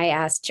question I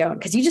asked Joan,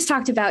 because you just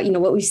talked about,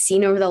 what we've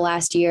seen over the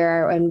last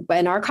year. And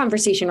our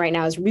conversation right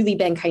now has really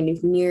been kind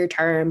of near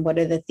term. What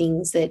are the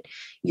things that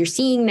you're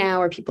seeing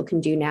now or people can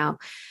do now?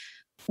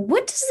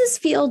 What does this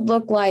field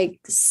look like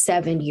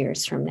 7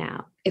 years from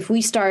now if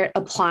we start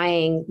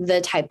applying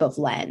the type of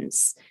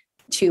lens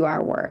to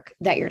our work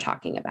that you're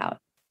talking about?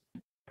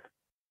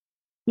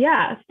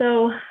 Yeah,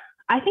 so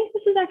I think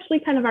this is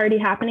actually kind of already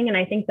happening. And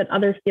I think that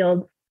other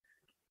fields,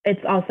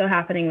 it's also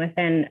happening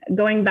within.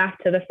 Going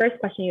back to the first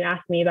question you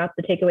asked me about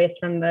the takeaways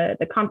from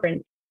the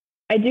conference,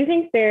 I do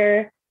think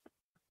there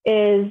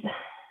is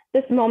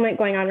this moment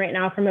going on right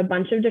now from a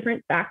bunch of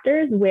different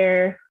factors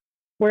where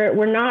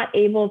we're not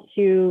able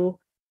to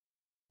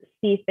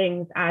see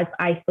things as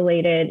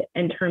isolated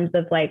in terms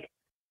of like,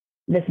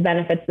 this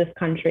benefits this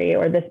country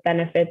or this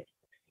benefits,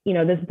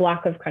 this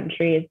block of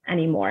countries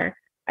anymore.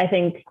 I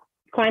think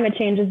climate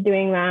change is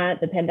doing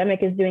that. The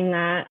pandemic is doing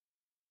that.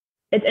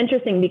 It's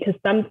interesting because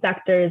some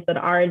sectors that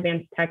are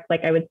advanced tech,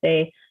 like I would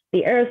say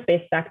the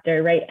aerospace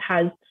sector, right,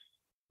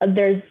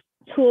 there's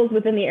tools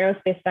within the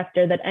aerospace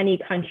sector that any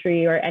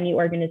country or any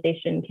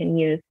organization can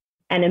use.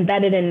 And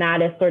embedded in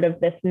that is sort of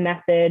this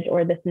message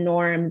or this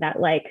norm that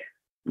like,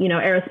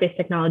 aerospace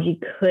technology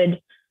could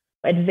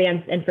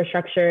advance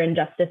infrastructure and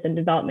justice and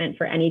development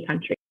for any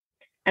country.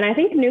 And I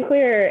think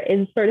nuclear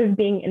is sort of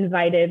being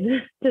invited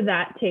to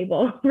that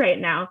table right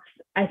now.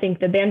 I think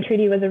the ban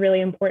treaty was a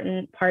really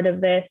important part of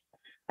this.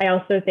 I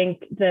also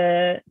think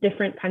the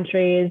different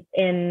countries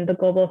in the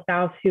global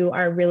south who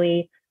are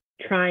really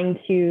trying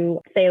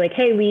to say like,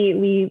 hey,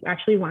 we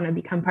actually want to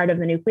become part of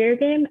the nuclear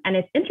game. And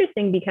it's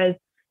interesting because,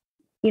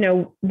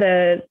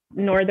 the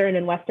northern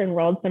and western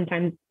world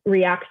sometimes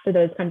reacts to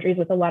those countries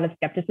with a lot of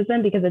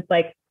skepticism because it's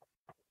like,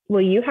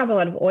 well, you have a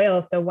lot of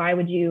oil, so why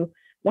would you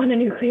want a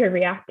nuclear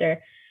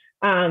reactor?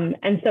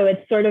 And so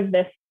it's sort of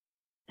this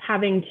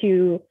having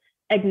to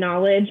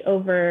acknowledge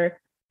over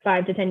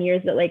 5 to 10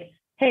 years that like,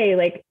 hey,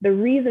 like the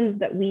reasons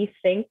that we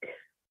think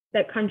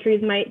that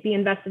countries might be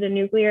invested in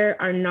nuclear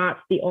are not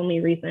the only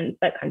reasons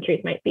that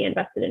countries might be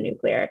invested in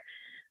nuclear.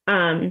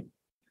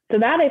 So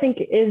that I think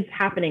is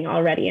happening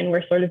already, and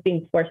we're sort of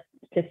being forced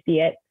to see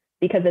it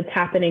because it's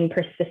happening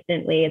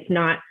persistently. It's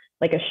not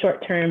like a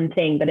short-term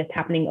thing, but it's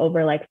happening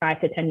over like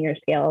 5 to 10 year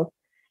scales.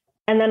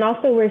 And then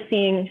also we're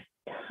seeing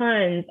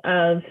tons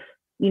of,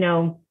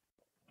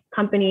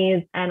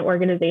 companies and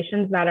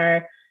organizations that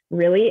are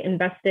really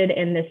invested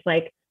in this,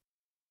 like,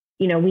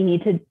 we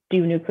need to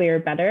do nuclear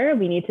better.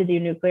 We need to do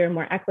nuclear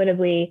more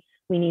equitably.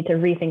 We need to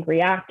rethink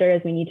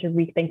reactors. We need to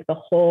rethink the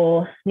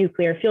whole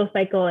nuclear fuel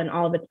cycle and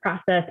all of its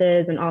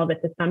processes and all of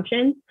its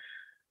assumptions.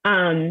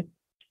 And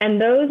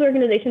those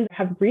organizations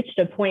have reached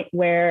a point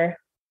where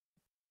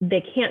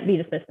they can't be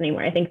dismissed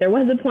anymore. I think there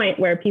was a point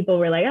where people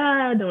were like,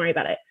 don't worry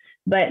about it.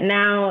 But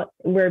now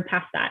we're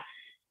past that.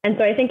 And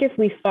so I think if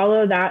we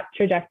follow that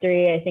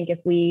trajectory, I think if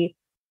we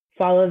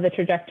follow the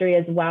trajectory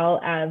as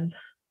well as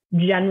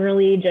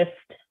generally just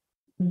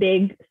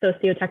big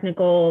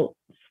socio-technical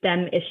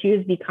STEM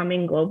issues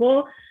becoming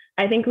global,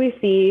 I think we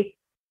see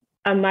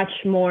a much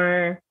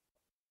more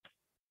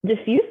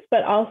diffuse,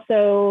 but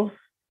also,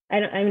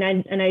 I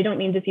don't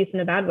mean diffuse in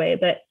a bad way,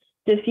 but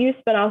diffuse,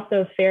 but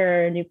also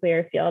fairer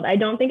nuclear field. I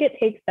don't think it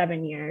takes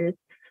 7 years.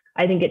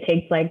 I think it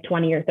takes like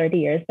 20 or 30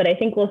 years, but I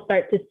think we'll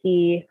start to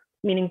see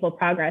meaningful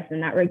progress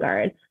in that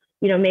regard.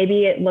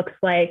 Maybe it looks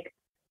like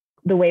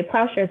the way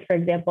Plowshares, for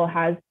example,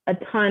 has a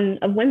ton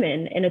of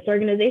women in its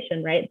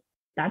organization, right?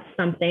 That's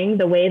something.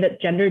 The way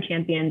that Gender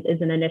Champions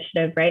is an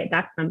initiative, right?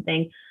 That's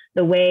something.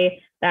 The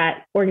way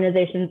that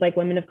organizations like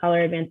Women of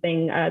Color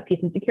Advancing Peace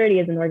and Security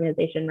is an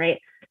organization, right?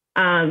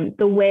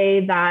 The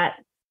way that,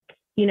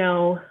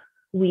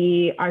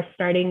 we are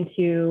starting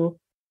to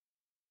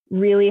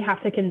really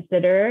have to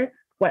consider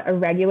what a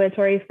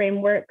regulatory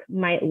framework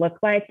might look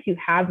like to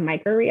have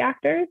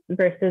microreactors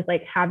versus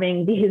like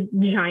having these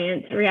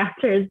giant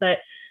reactors that,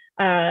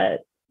 are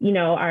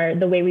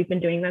the way we've been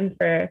doing them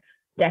for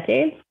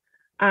decades.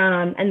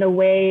 And the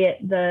way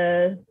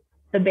the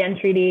ban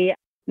treaty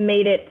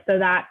made it so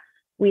that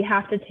we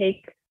have to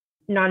take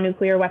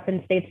non-nuclear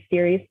weapon states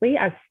seriously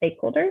as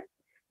stakeholders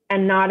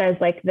and not as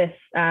like this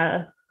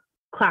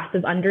class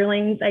of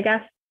underlings, I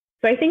guess.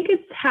 So I think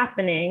it's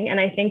happening. And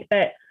I think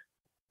that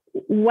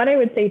what I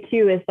would say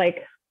too is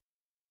like,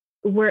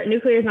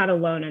 nuclear is not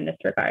alone in this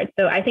regard.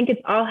 So I think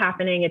it's all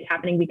happening. It's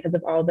happening because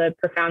of all the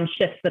profound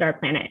shifts that our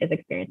planet is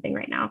experiencing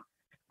right now.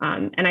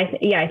 And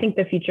I think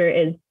the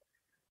future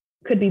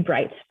could be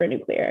bright for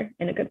nuclear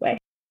in a good way.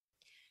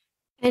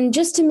 And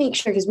just to make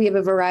sure, because we have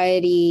a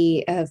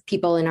variety of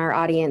people in our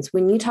audience,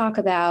 when you talk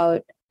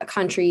about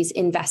countries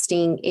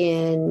investing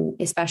in,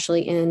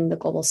 especially in the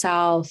global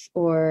south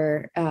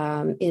or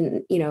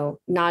in,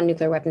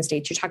 non-nuclear weapon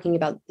states, you're talking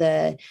about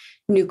the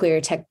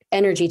nuclear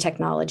energy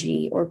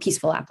technology or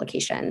peaceful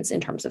applications in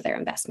terms of their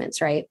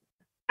investments, right?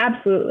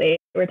 Absolutely.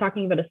 We're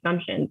talking about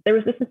assumptions. There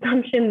was this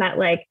assumption that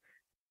like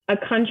a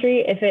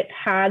country, if it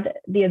had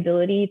the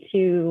ability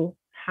to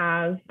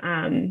have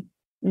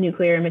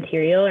nuclear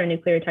material or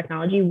nuclear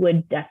technology,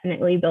 would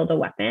definitely build a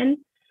weapon.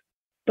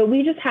 But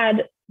we just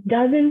had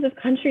dozens of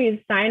countries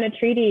sign a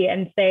treaty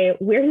and say,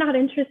 we're not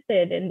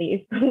interested in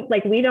these.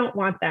 Like, we don't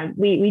want them.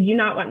 We do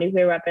not want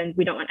nuclear weapons.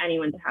 We don't want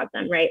anyone to have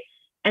them, right?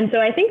 And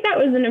so I think that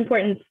was an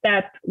important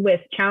step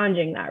with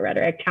challenging that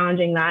rhetoric,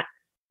 challenging that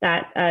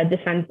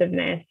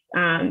defensiveness,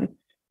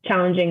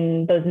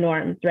 challenging those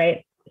norms,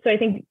 right? So I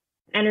think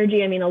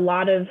energy, I mean, a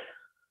lot of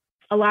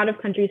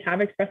countries have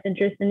expressed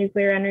interest in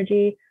nuclear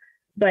energy,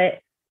 but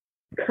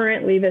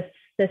currently the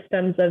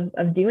systems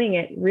of doing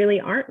it really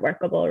aren't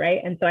workable,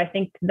 right? And so I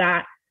think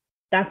that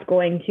that's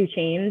going to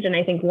change. And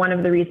I think one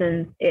of the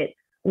reasons it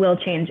will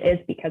change is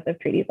because of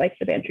treaties like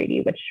the Ban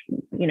Treaty, which,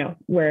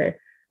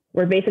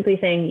 we're basically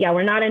saying, yeah,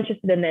 we're not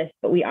interested in this,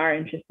 but we are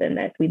interested in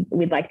this.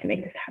 We'd like to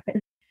make this happen.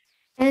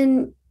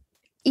 And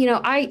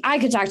I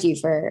could talk to you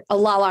for a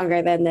lot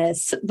longer than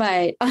this,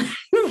 but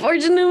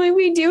unfortunately,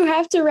 we do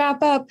have to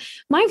wrap up.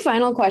 My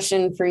final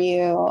question for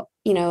you,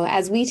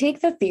 as we take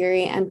the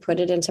theory and put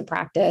it into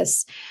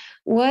practice,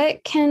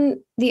 what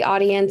can the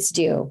audience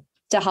do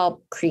to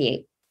help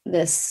create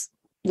this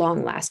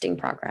long-lasting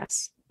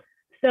progress?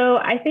 So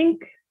I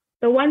think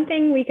the one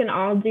thing we can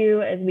all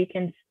do is we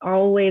can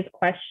always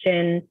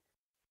question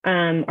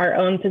our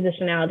own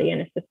positionality in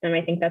a system.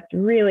 I think that's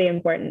really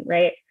important,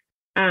 right?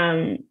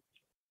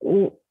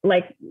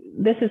 Like,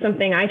 this is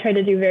something I try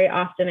to do very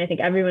often. I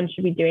think everyone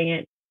should be doing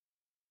it.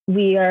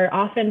 We are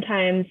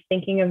oftentimes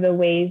thinking of the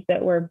ways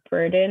that we're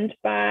burdened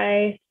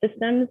by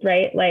systems,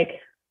 right? Like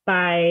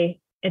by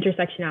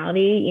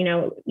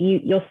intersectionality.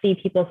 You'll see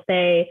people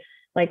say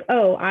like,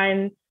 oh,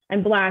 I'm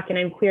Black and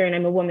I'm queer and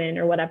I'm a woman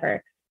or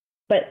whatever.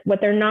 But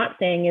what they're not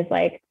saying is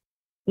like,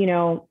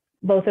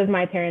 both of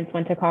my parents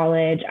went to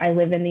college. I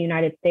live in the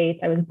United States.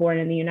 I was born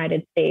in the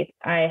United States.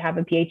 I have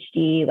a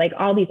PhD, like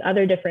all these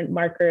other different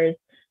markers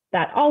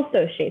that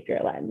also shape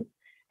your lens.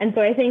 And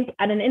so I think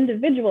at an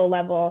individual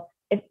level,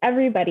 if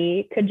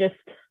everybody could just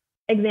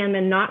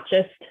examine not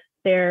just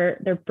their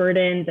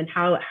burdens and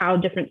how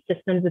different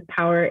systems of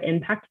power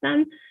impact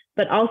them,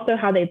 but also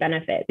how they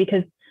benefit.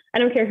 Because I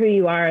don't care who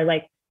you are,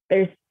 like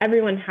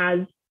everyone has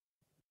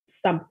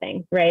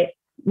something, right?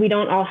 We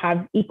don't all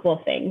have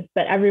equal things,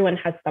 but everyone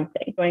has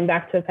something. Going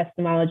back to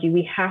epistemology,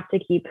 we have to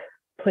keep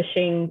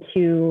pushing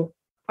to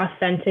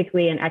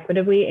authentically and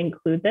equitably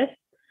include this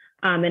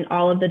in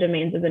all of the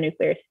domains of the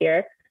nuclear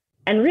sphere,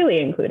 and really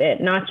include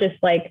it, not just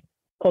like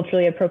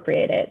culturally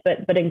appropriate it,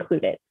 but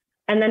include it.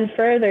 And then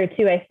further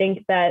too, I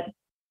think that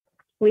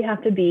we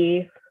have to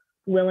be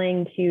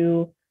willing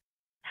to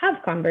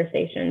have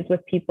conversations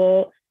with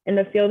people in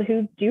the field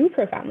who do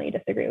profoundly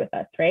disagree with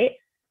us, right?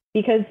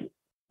 Because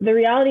the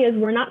reality is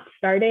we're not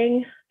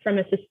starting from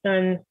a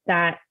system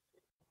that,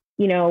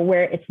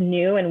 where it's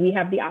new and we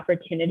have the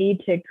opportunity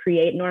to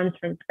create norms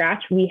from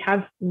scratch. We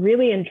have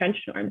really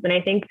entrenched norms. And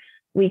I think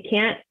we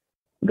can't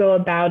go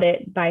about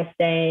it by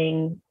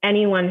saying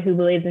anyone who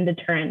believes in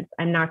deterrence,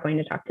 I'm not going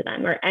to talk to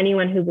them, or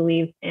anyone who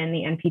believes in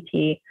the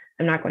NPT,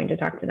 I'm not going to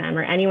talk to them,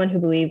 or anyone who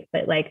believes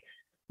that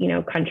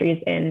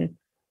countries in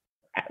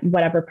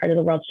whatever part of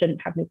the world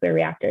shouldn't have nuclear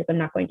reactors, I'm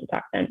not going to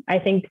talk to them. I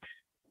think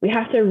we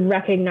have to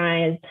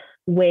recognize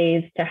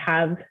ways to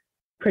have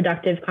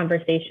productive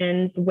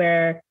conversations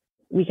where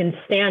we can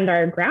stand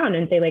our ground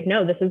and say like,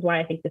 no, this is why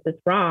I think this is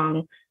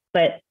wrong,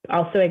 but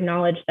also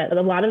acknowledge that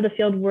a lot of the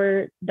field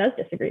does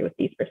disagree with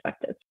these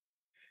perspectives.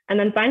 And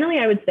then finally,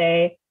 I would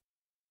say,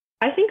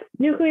 I think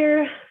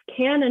nuclear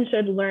can and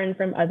should learn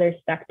from other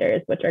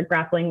sectors which are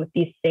grappling with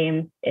these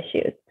same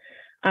issues.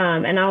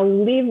 And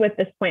I'll leave with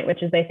this point,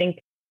 which is, I think,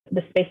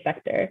 the space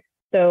sector.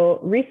 So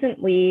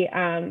recently,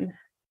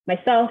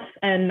 myself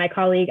and my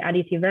colleague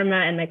Aditi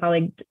Verma and my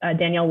colleague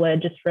Danielle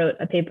Wood just wrote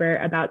a paper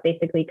about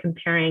basically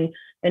comparing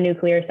the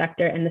nuclear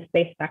sector and the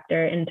space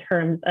sector in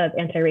terms of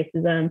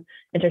anti-racism,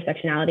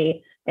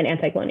 intersectionality, and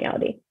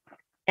anti-coloniality.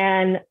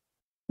 And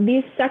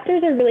these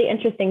sectors are really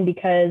interesting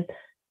because,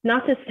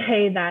 not to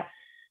say that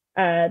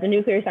the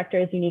nuclear sector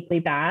is uniquely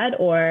bad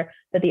or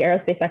that the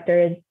aerospace sector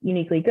is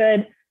uniquely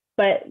good,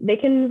 but they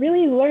can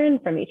really learn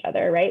from each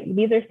other, right?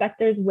 These are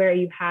sectors where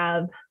you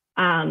have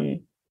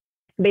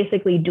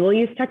basically dual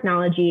use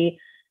technology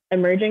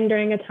emerging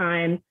during a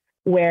time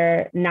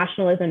where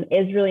nationalism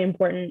is really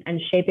important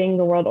and shaping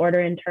the world order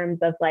in terms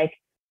of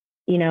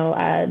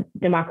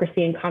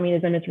democracy and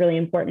communism is really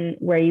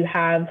important, where you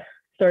have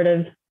sort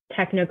of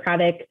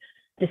technocratic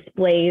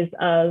displays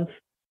of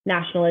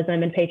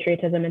nationalism and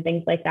patriotism and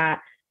things like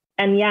that.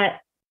 And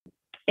yet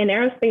in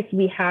aerospace,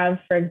 we have,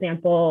 for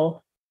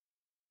example,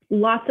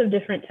 lots of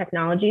different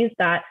technologies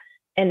that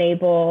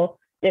enable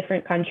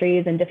different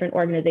countries and different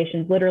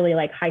organizations, literally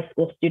like high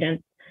school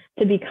students,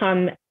 to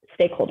become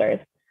stakeholders.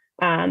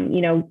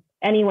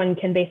 Anyone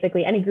can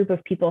basically, any group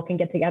of people can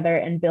get together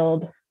and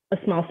build a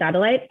small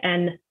satellite,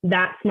 and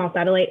that small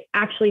satellite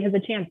actually has a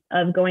chance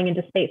of going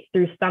into space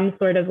through some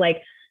sort of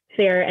like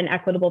fair and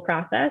equitable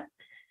process.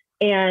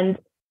 And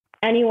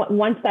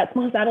once that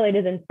small satellite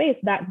is in space,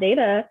 that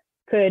data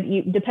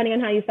could, depending on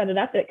how you set it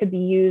up, it could be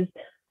used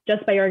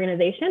just by your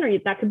organization, or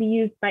that could be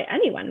used by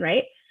anyone,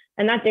 right?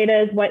 And that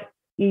data is what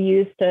you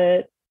use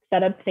to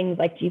set up things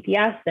like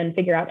GPS and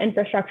figure out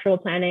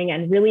infrastructural planning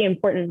and really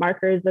important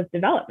markers of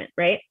development,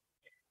 right?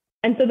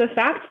 And so the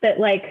fact that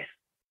like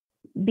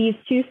these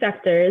two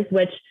sectors,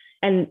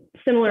 and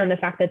similar in the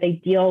fact that they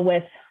deal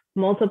with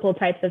multiple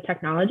types of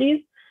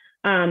technologies,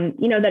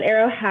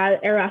 that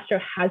Aeroastro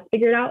has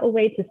figured out a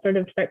way to sort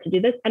of start to do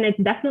this. And it's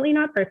definitely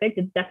not perfect.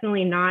 It's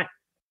definitely not,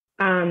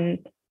 I'm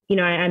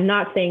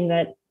not saying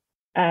that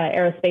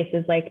aerospace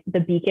is like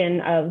the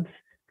beacon of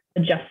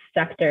the just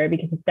sector,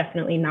 because it's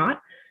definitely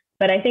not.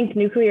 But I think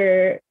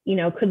nuclear,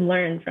 could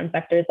learn from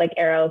sectors like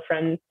aero,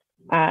 from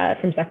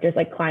sectors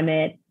like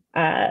climate,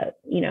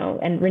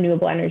 and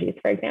renewable energies,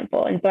 for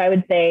example. And so I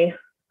would say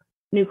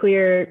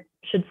nuclear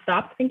should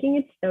stop thinking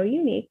it's so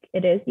unique.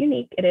 It is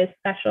unique, it is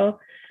special,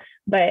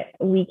 but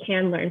we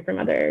can learn from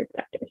other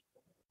sectors.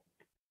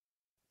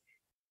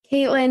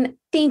 Katlyn,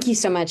 thank you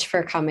so much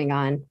for coming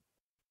on.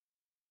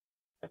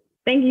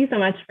 Thank you so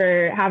much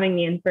for having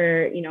me and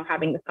for,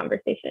 having this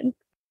conversation.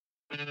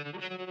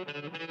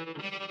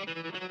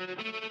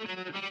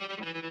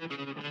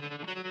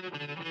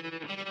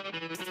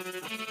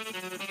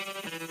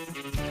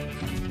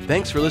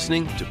 Thanks for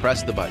listening to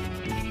Press the Button.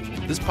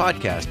 This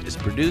podcast is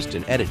produced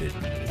and edited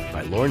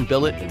by Lauren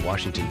Billett in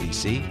Washington,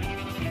 D.C.,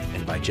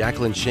 and by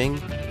Jacqueline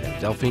Shing and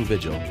Delphine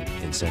Vigil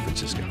in San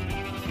Francisco.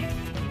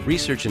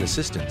 Research and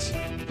assistance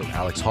from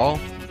Alex Hall,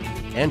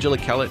 Angela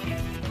Kellett,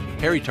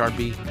 Harry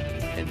Tarpey,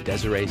 and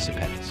Desiree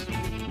Cepedes.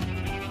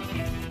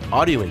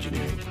 Audio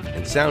engineering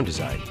and sound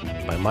design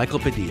by Michael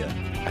Padilla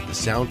at the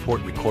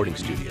Soundport Recording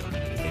Studio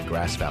in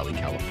Grass Valley,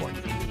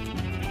 California.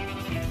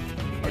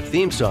 Our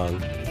theme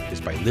song is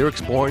by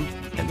Lyrics Born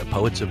and the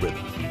Poets of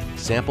Rhythm,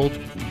 sampled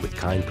with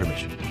kind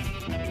permission.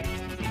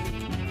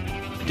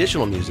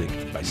 Additional music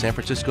by San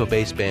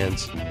Francisco-based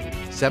bands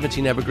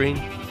 17 Evergreen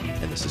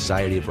and the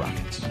Society of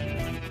Rockets.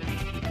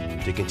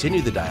 To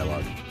continue the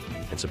dialogue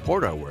and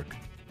support our work,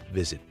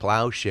 visit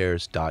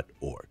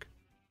plowshares.org.